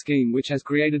participate in the scheme, which has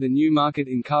created a new market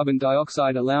in carbon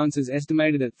dioxide allowances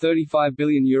estimated at €35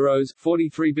 billion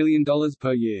 $43 billion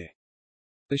per year.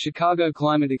 The Chicago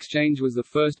Climate Exchange was the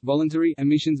first voluntary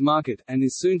emissions market, and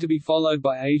is soon to be followed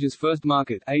by Asia's first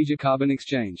market, Asia Carbon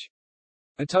Exchange.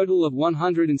 A total of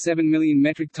 107 million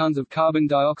metric tons of carbon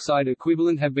dioxide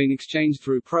equivalent have been exchanged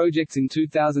through projects in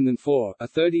 2004, a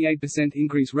 38%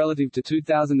 increase relative to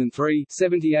 2003.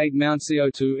 78 Mount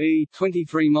CO2e.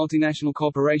 23 multinational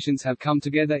corporations have come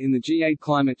together in the G8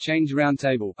 Climate Change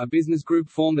Roundtable, a business group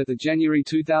formed at the January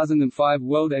 2005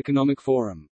 World Economic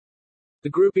Forum. The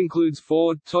group includes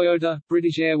Ford, Toyota,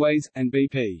 British Airways, and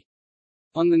BP.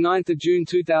 On 9 June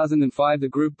 2005 the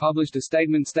group published a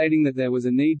statement stating that there was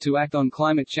a need to act on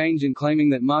climate change and claiming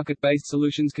that market-based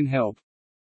solutions can help.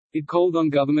 It called on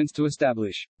governments to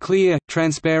establish clear,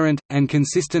 transparent, and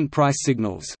consistent price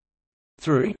signals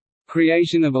through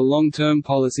creation of a long-term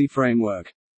policy framework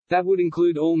that would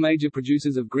include all major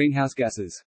producers of greenhouse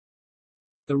gases.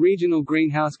 The Regional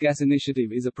Greenhouse Gas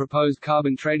Initiative is a proposed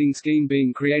carbon trading scheme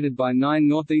being created by 9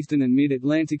 northeastern and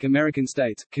mid-Atlantic American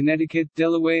states: Connecticut,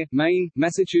 Delaware, Maine,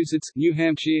 Massachusetts, New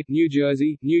Hampshire, New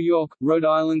Jersey, New York, Rhode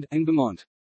Island, and Vermont.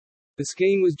 The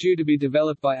scheme was due to be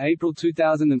developed by April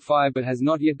 2005 but has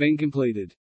not yet been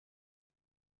completed.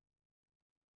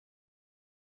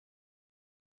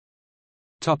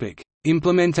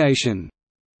 Implementation.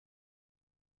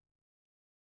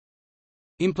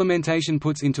 Implementation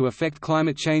puts into effect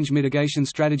climate change mitigation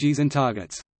strategies and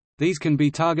targets. These can be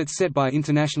targets set by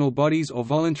international bodies or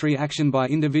voluntary action by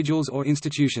individuals or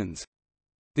institutions.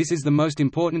 This is the most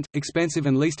important, expensive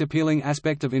and least appealing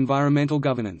aspect of environmental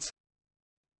governance.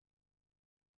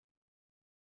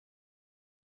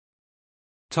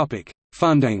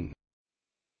 Funding.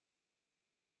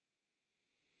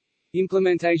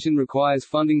 Implementation requires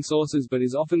funding sources but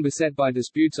is often beset by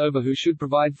disputes over who should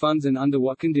provide funds and under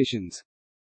what conditions.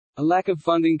 A lack of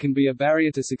funding can be a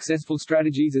barrier to successful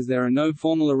strategies as there are no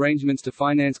formal arrangements to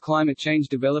finance climate change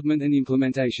development and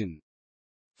implementation.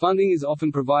 Funding is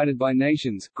often provided by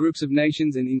nations, groups of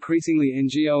nations and increasingly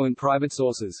NGO and private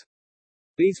sources.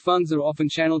 These funds are often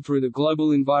channeled through the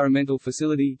Global Environmental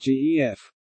Facility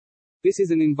 (GEF). This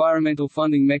is an environmental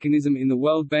funding mechanism in the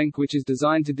World Bank which is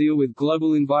designed to deal with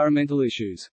global environmental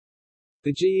issues.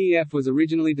 The GEF was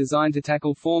originally designed to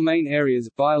tackle 4 main areas: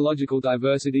 biological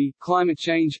diversity, climate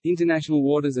change, international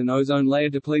waters and ozone layer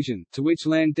depletion, to which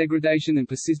land degradation and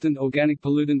persistent organic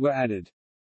pollutant were added.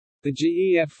 The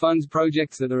GEF funds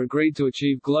projects that are agreed to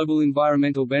achieve global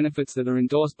environmental benefits that are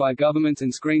endorsed by governments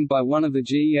and screened by one of the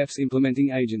GEF's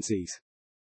implementing agencies.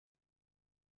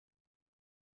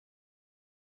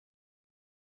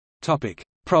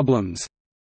 Problems.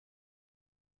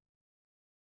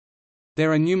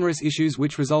 There are numerous issues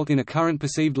which result in a current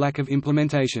perceived lack of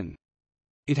implementation.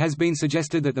 It has been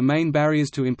suggested that the main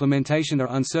barriers to implementation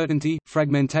are uncertainty,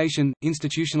 fragmentation,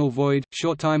 institutional void,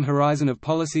 short time horizon of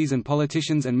policies and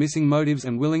politicians, and missing motives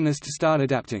and willingness to start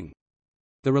adapting.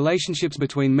 The relationships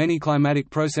between many climatic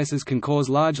processes can cause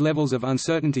large levels of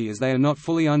uncertainty as they are not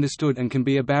fully understood and can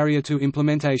be a barrier to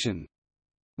implementation.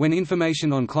 When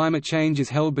information on climate change is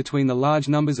held between the large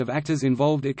numbers of actors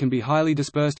involved, it can be highly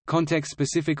dispersed,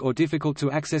 context-specific, or difficult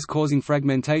to access, causing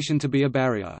fragmentation to be a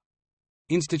barrier.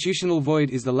 Institutional void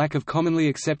is the lack of commonly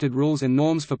accepted rules and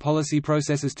norms for policy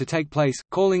processes to take place,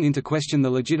 calling into question the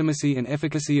legitimacy and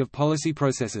efficacy of policy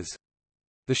processes.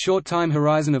 The short time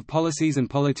horizon of policies and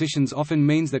politicians often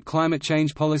means that climate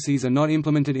change policies are not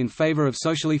implemented in favor of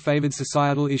socially favored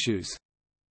societal issues.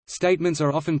 Statements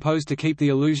are often posed to keep the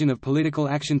illusion of political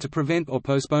action to prevent or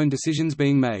postpone decisions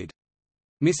being made.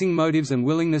 Missing motives and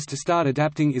willingness to start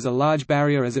adapting is a large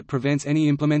barrier as it prevents any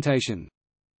implementation.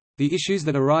 The issues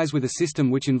that arise with a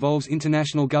system which involves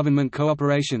international government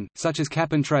cooperation, such as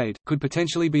cap and trade, could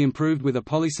potentially be improved with a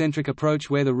polycentric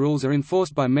approach where the rules are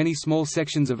enforced by many small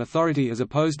sections of authority as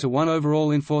opposed to one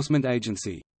overall enforcement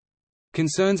agency.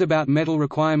 Concerns about metal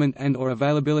requirement and/or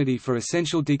availability for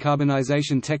essential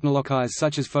decarbonization technologies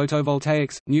such as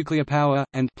photovoltaics, nuclear power,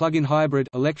 and plug-in hybrid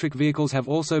electric vehicles have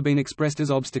also been expressed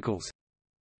as obstacles.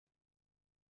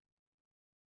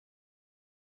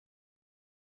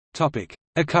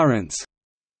 Occurrence.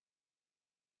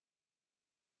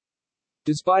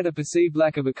 Despite a perceived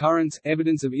lack of occurrence,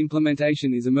 evidence of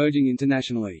implementation is emerging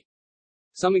internationally.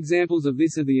 Some examples of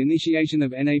this are the initiation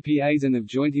of NAPAs and of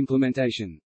joint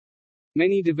implementation.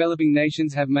 Many developing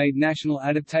nations have made National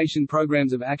Adaptation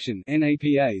Programs of Action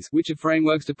 (NAPAs), which are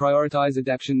frameworks to prioritize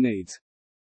adaptation needs.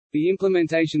 The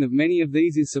implementation of many of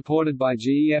these is supported by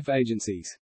GEF agencies.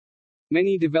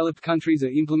 Many developed countries are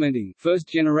implementing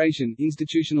first-generation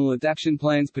institutional adaptation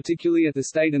plans, particularly at the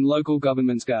state and local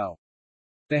government scale.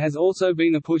 There has also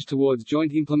been a push towards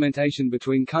joint implementation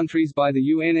between countries by the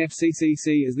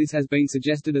UNFCCC, as this has been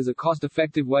suggested as a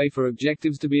cost-effective way for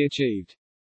objectives to be achieved.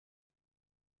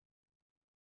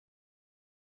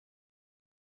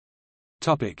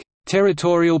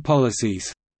 Territorial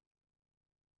policies.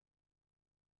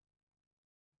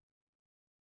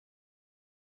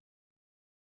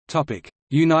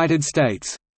 United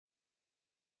States.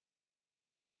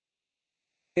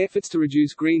 Efforts to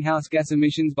reduce greenhouse gas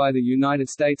emissions by the United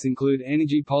States include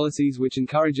energy policies which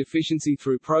encourage efficiency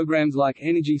through programs like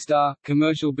Energy Star,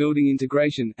 Commercial Building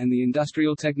Integration, and the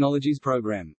Industrial Technologies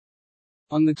Program.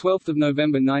 On 12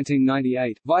 November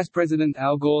 1998, Vice President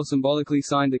Al Gore symbolically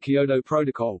signed the Kyoto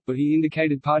Protocol, but he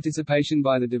indicated participation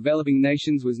by the developing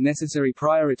nations was necessary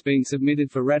prior its being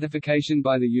submitted for ratification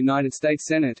by the United States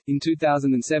Senate. In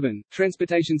 2007,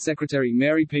 Transportation Secretary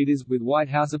Mary Peters, with White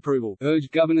House approval,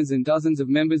 urged governors and dozens of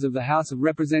members of the House of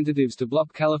Representatives to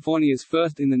block California's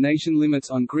first-in-the-nation limits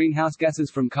on greenhouse gases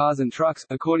from cars and trucks,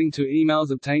 according to emails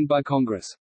obtained by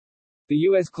Congress. The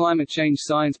U.S. Climate Change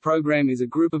Science Program is a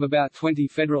group of about 20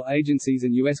 federal agencies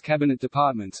and U.S. cabinet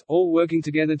departments, all working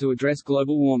together to address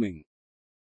global warming.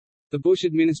 The Bush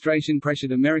administration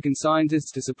pressured American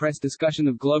scientists to suppress discussion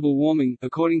of global warming,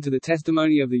 according to the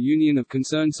testimony of the Union of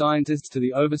Concerned Scientists to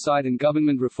the Oversight and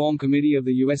Government Reform Committee of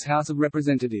the U.S. House of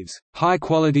Representatives.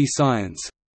 High-quality science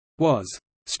was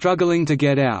struggling to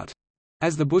get out,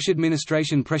 as the Bush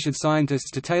administration pressured scientists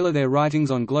to tailor their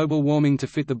writings on global warming to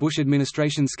fit the Bush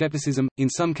administration's skepticism, in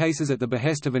some cases at the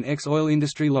behest of an ex-oil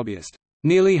industry lobbyist.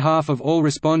 Nearly half of all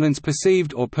respondents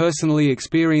perceived or personally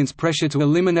experienced pressure to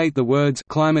eliminate the words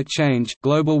climate change,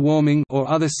 global warming,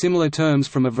 or other similar terms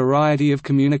from a variety of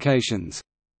communications.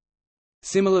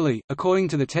 Similarly, according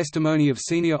to the testimony of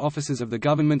senior officers of the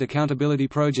Government Accountability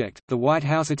Project, the White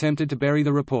House attempted to bury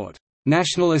the report,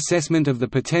 "National Assessment of the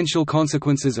Potential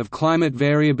Consequences of Climate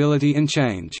Variability and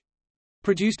Change,"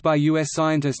 produced by U.S.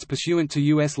 scientists pursuant to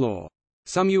U.S. law.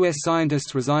 Some U.S.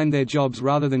 scientists resigned their jobs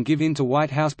rather than give in to White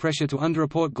House pressure to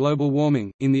underreport global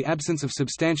warming. In the absence of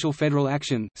substantial federal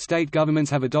action, state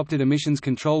governments have adopted emissions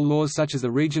control laws such as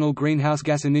the Regional Greenhouse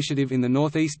Gas Initiative in the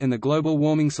Northeast and the Global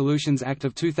Warming Solutions Act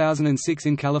of 2006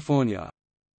 in California.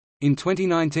 In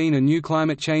 2019, a new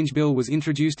climate change bill was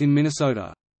introduced in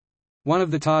Minnesota. One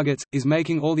of the targets is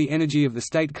making all the energy of the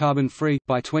state carbon-free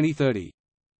by 2030.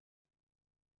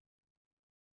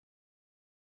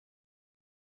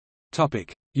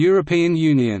 Topic: European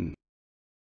Union.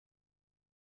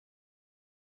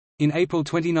 In April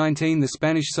 2019, the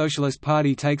Spanish Socialist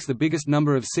Party takes the biggest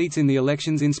number of seats in the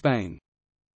elections in Spain.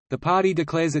 The party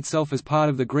declares itself as part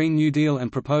of the Green New Deal and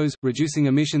propose reducing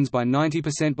emissions by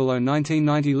 90% below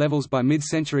 1990 levels by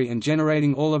mid-century and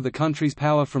generating all of the country's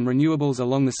power from renewables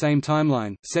along the same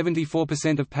timeline.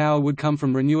 74% of power would come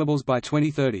from renewables by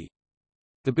 2030.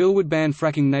 The bill would ban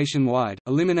fracking nationwide,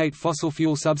 eliminate fossil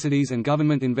fuel subsidies and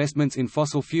government investments in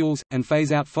fossil fuels, and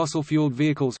phase out fossil-fueled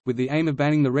vehicles, with the aim of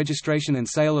banning the registration and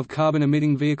sale of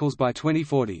carbon-emitting vehicles by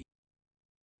 2040.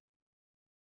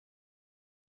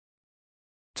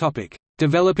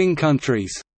 Developing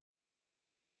countries.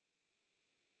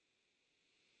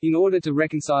 In order to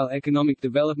reconcile economic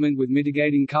development with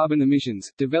mitigating carbon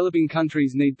emissions, developing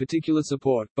countries need particular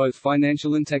support, both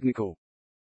financial and technical.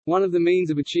 One of the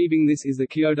means of achieving this is the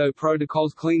Kyoto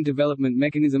Protocol's Clean Development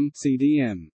Mechanism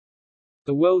 (CDM).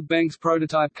 The World Bank's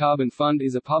Prototype Carbon Fund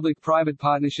is a public-private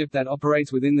partnership that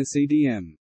operates within the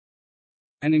CDM.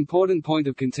 An important point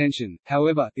of contention,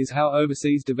 however, is how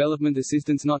overseas development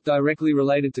assistance not directly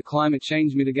related to climate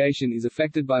change mitigation is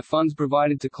affected by funds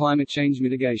provided to climate change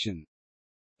mitigation.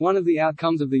 One of the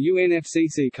outcomes of the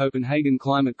UNFCCC Copenhagen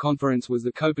Climate Conference was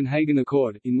the Copenhagen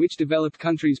Accord, in which developed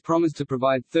countries promised to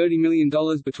provide $30 million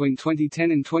between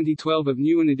 2010 and 2012 of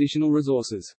new and additional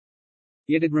resources.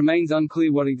 Yet it remains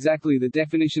unclear what exactly the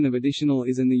definition of additional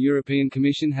is, and the European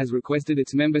Commission has requested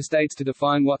its member states to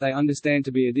define what they understand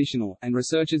to be additional, and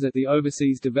researchers at the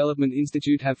Overseas Development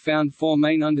Institute have found four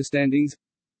main understandings.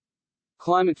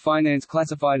 Climate finance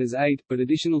classified as aid, but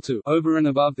additional to, over and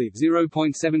above the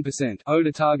 0.7%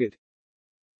 ODA target.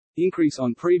 Increase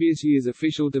on previous year's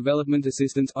official development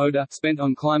assistance ODA spent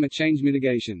on climate change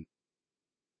mitigation.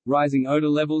 Rising ODA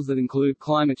levels that include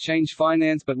climate change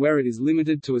finance but where it is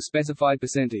limited to a specified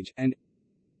percentage, and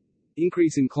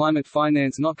increase in climate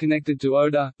finance not connected to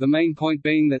ODA, the main point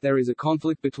being that there is a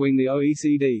conflict between the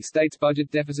OECD states'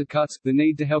 budget deficit cuts, the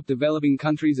need to help developing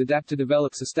countries adapt to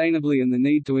develop sustainably, and the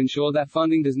need to ensure that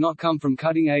funding does not come from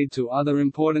cutting aid to other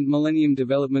important Millennium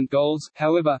Development Goals.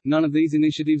 However, none of these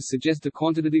initiatives suggest a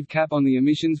quantitative cap on the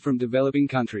emissions from developing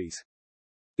countries.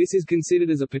 This is considered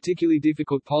as a particularly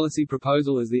difficult policy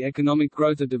proposal, as the economic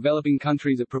growth of developing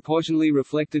countries are proportionally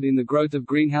reflected in the growth of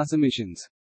greenhouse emissions.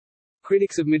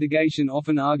 Critics of mitigation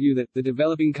often argue that, the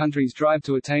developing countries' drive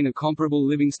to attain a comparable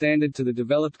living standard to the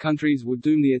developed countries would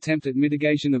doom the attempt at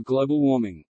mitigation of global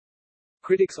warming.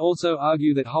 Critics also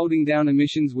argue that holding down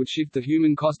emissions would shift the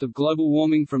human cost of global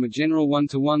warming from a general one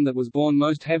to one that was borne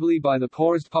most heavily by the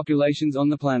poorest populations on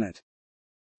the planet.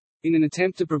 In an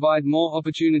attempt to provide more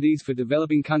opportunities for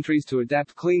developing countries to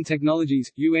adapt clean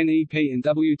technologies, UNEP and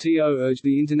WTO urged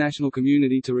the international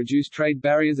community to reduce trade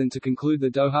barriers and to conclude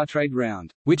the Doha Trade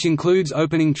Round, which includes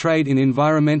opening trade in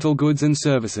environmental goods and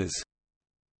services.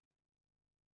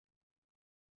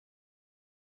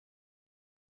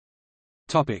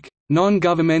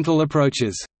 Non-governmental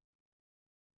approaches.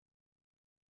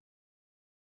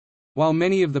 While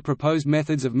many of the proposed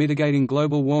methods of mitigating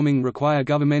global warming require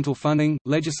governmental funding,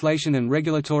 legislation and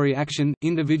regulatory action,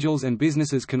 individuals and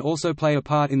businesses can also play a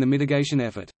part in the mitigation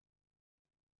effort.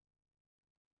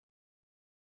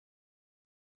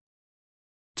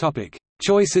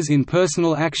 Choices in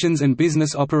personal actions and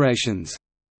business operations.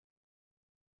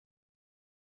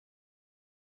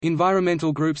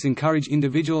 Environmental groups encourage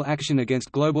individual action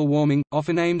against global warming,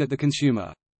 often aimed at the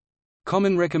consumer.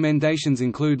 Common recommendations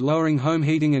include lowering home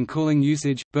heating and cooling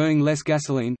usage, burning less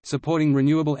gasoline, supporting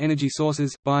renewable energy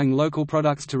sources, buying local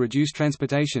products to reduce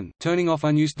transportation, turning off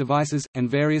unused devices, and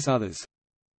various others.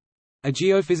 A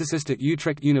geophysicist at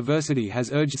Utrecht University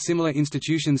has urged similar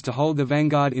institutions to hold the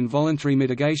vanguard in voluntary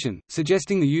mitigation,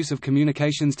 suggesting the use of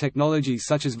communications technologies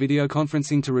such as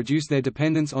videoconferencing to reduce their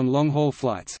dependence on long-haul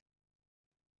flights.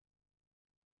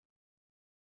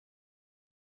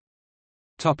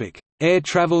 Air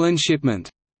travel and shipment.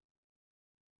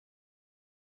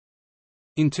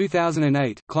 In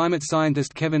 2008, climate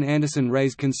scientist Kevin Anderson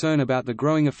raised concern about the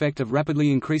growing effect of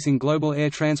rapidly increasing global air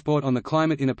transport on the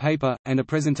climate in a paper, and a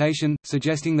presentation,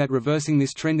 suggesting that reversing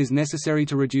this trend is necessary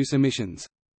to reduce emissions.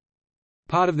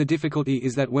 Part of the difficulty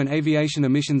is that when aviation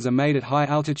emissions are made at high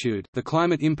altitude, the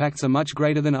climate impacts are much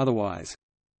greater than otherwise.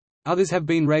 Others have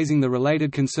been raising the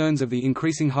related concerns of the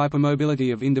increasing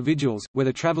hypermobility of individuals,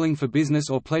 whether traveling for business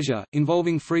or pleasure,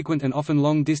 involving frequent and often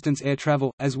long-distance air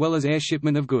travel, as well as air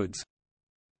shipment of goods.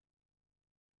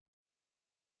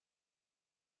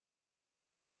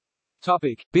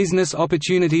 Business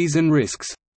opportunities and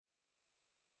risks.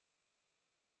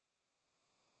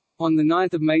 On 9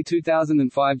 May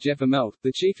 2005, Jeff Immelt,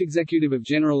 the chief executive of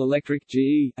General Electric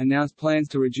 (GE), announced plans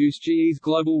to reduce GE's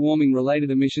global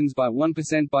warming-related emissions by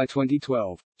 1% by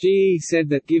 2012. GE said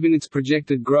that given its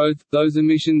projected growth, those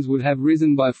emissions would have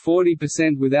risen by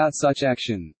 40% without such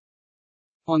action.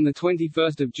 On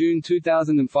 21 June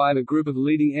 2005, a group of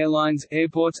leading airlines,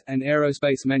 airports, and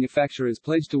aerospace manufacturers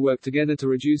pledged to work together to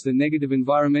reduce the negative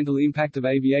environmental impact of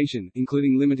aviation,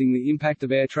 including limiting the impact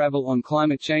of air travel on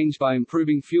climate change by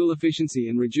improving fuel efficiency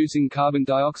and reducing carbon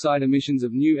dioxide emissions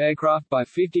of new aircraft by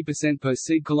 50% per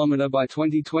seat kilometre by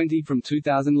 2020 from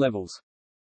 2000 levels.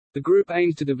 The group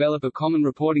aims to develop a common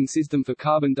reporting system for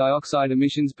carbon dioxide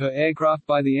emissions per aircraft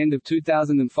by the end of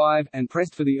 2005, and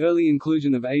pressed for the early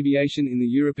inclusion of aviation in the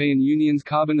European Union's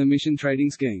carbon emission trading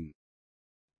scheme.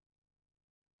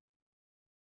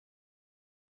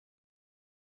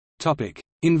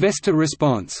 Investor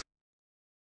response.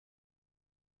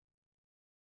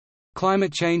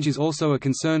 Climate change is also a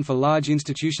concern for large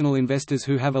institutional investors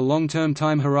who have a long-term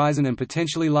time horizon and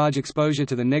potentially large exposure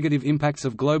to the negative impacts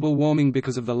of global warming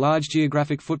because of the large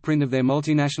geographic footprint of their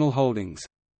multinational holdings.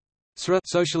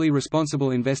 Socially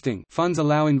responsible investing funds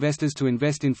allow investors to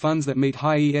invest in funds that meet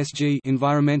high ESG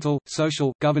environmental,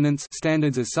 social, governance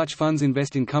standards, as such funds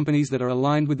invest in companies that are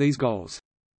aligned with these goals.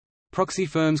 Proxy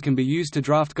firms can be used to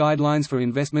draft guidelines for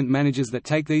investment managers that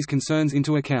take these concerns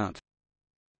into account.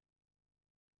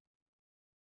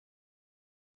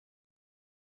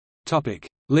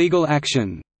 Legal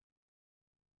action.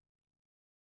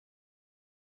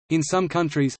 In some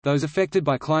countries, those affected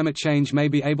by climate change may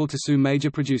be able to sue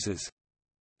major producers.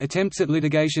 Attempts at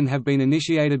litigation have been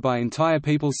initiated by entire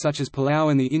peoples such as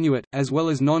Palau and the Inuit, as well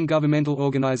as non-governmental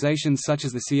organizations such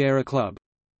as the Sierra Club.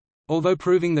 Although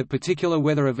proving that particular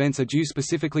weather events are due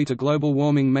specifically to global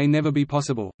warming may never be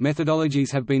possible,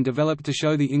 methodologies have been developed to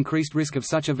show the increased risk of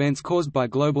such events caused by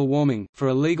global warming. For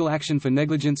a legal action for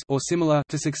negligence or similar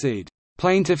to succeed,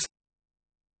 plaintiffs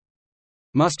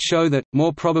must show that,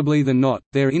 more probably than not,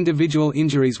 their individual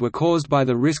injuries were caused by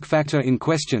the risk factor in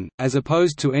question, as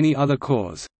opposed to any other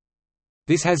cause.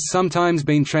 This has sometimes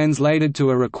been translated to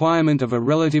a requirement of a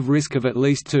relative risk of at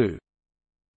least 2.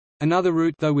 Another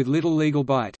route, though with little legal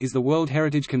bite, is the World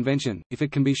Heritage Convention. If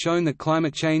it can be shown that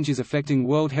climate change is affecting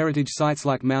World Heritage sites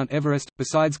like Mount Everest,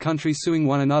 besides countries suing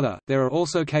one another, there are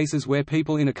also cases where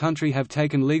people in a country have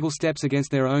taken legal steps against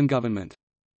their own government.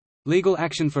 Legal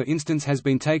action, for instance, has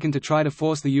been taken to try to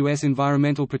force the U.S.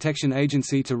 Environmental Protection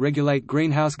Agency to regulate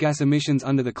greenhouse gas emissions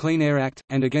under the Clean Air Act,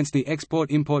 and against the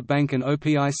Export-Import Bank and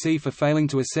OPIC for failing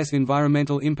to assess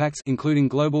environmental impacts, including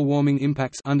global warming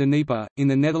impacts, under NEPA. In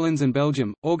the Netherlands and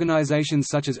Belgium, organizations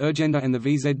such as Urgenda and the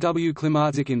VZW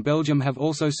Klimaatzik in Belgium have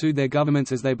also sued their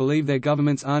governments as they believe their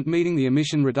governments aren't meeting the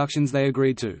emission reductions they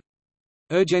agreed to.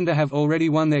 Urgenda have already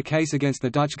won their case against the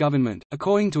Dutch government,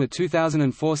 according to a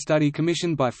 2004 study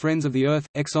commissioned by Friends of the Earth.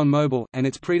 ExxonMobil, and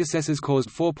its predecessors caused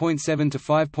 4.7 to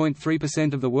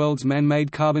 5.3% of the world's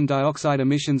man-made carbon dioxide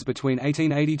emissions between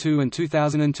 1882 and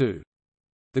 2002.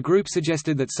 The group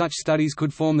suggested that such studies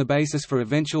could form the basis for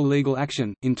eventual legal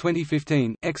action. In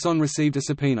 2015, Exxon received a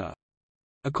subpoena.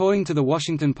 According to The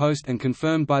Washington Post and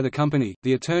confirmed by the company,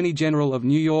 the Attorney General of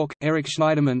New York, Eric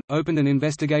Schneiderman, opened an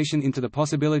investigation into the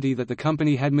possibility that the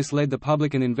company had misled the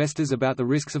public and investors about the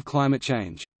risks of climate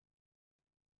change.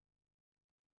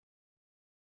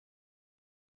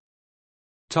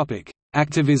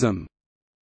 Activism.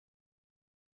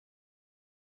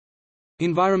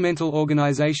 Environmental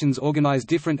organizations organize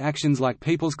different actions like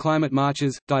people's climate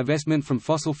marches, divestment from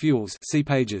fossil fuels, see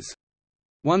pages.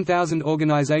 1,000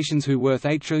 organizations who worth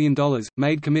 $8 trillion,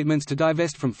 made commitments to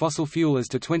divest from fossil fuel as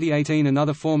to 2018.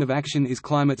 Another form of action is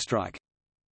climate strike.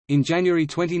 In January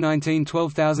 2019,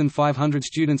 12,500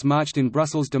 students marched in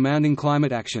Brussels demanding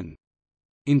climate action.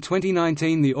 In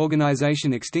 2019, the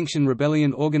organization Extinction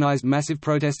Rebellion organized massive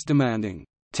protests demanding,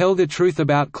 "Tell the truth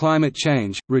about climate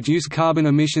change, reduce carbon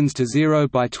emissions to zero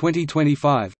by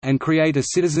 2025, and create a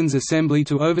citizens' assembly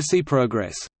to oversee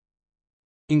progress,"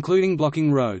 including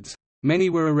blocking roads.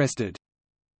 Many were arrested.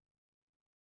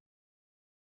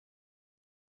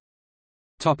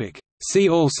 See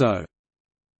also: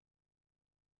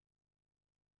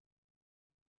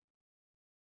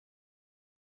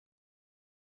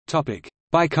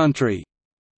 by country.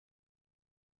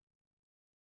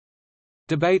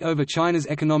 Debate over China's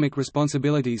economic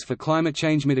responsibilities for climate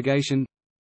change mitigation.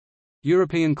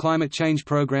 European Climate Change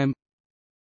Programme.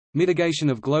 Mitigation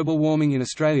of global warming in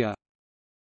Australia.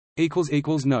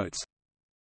 Notes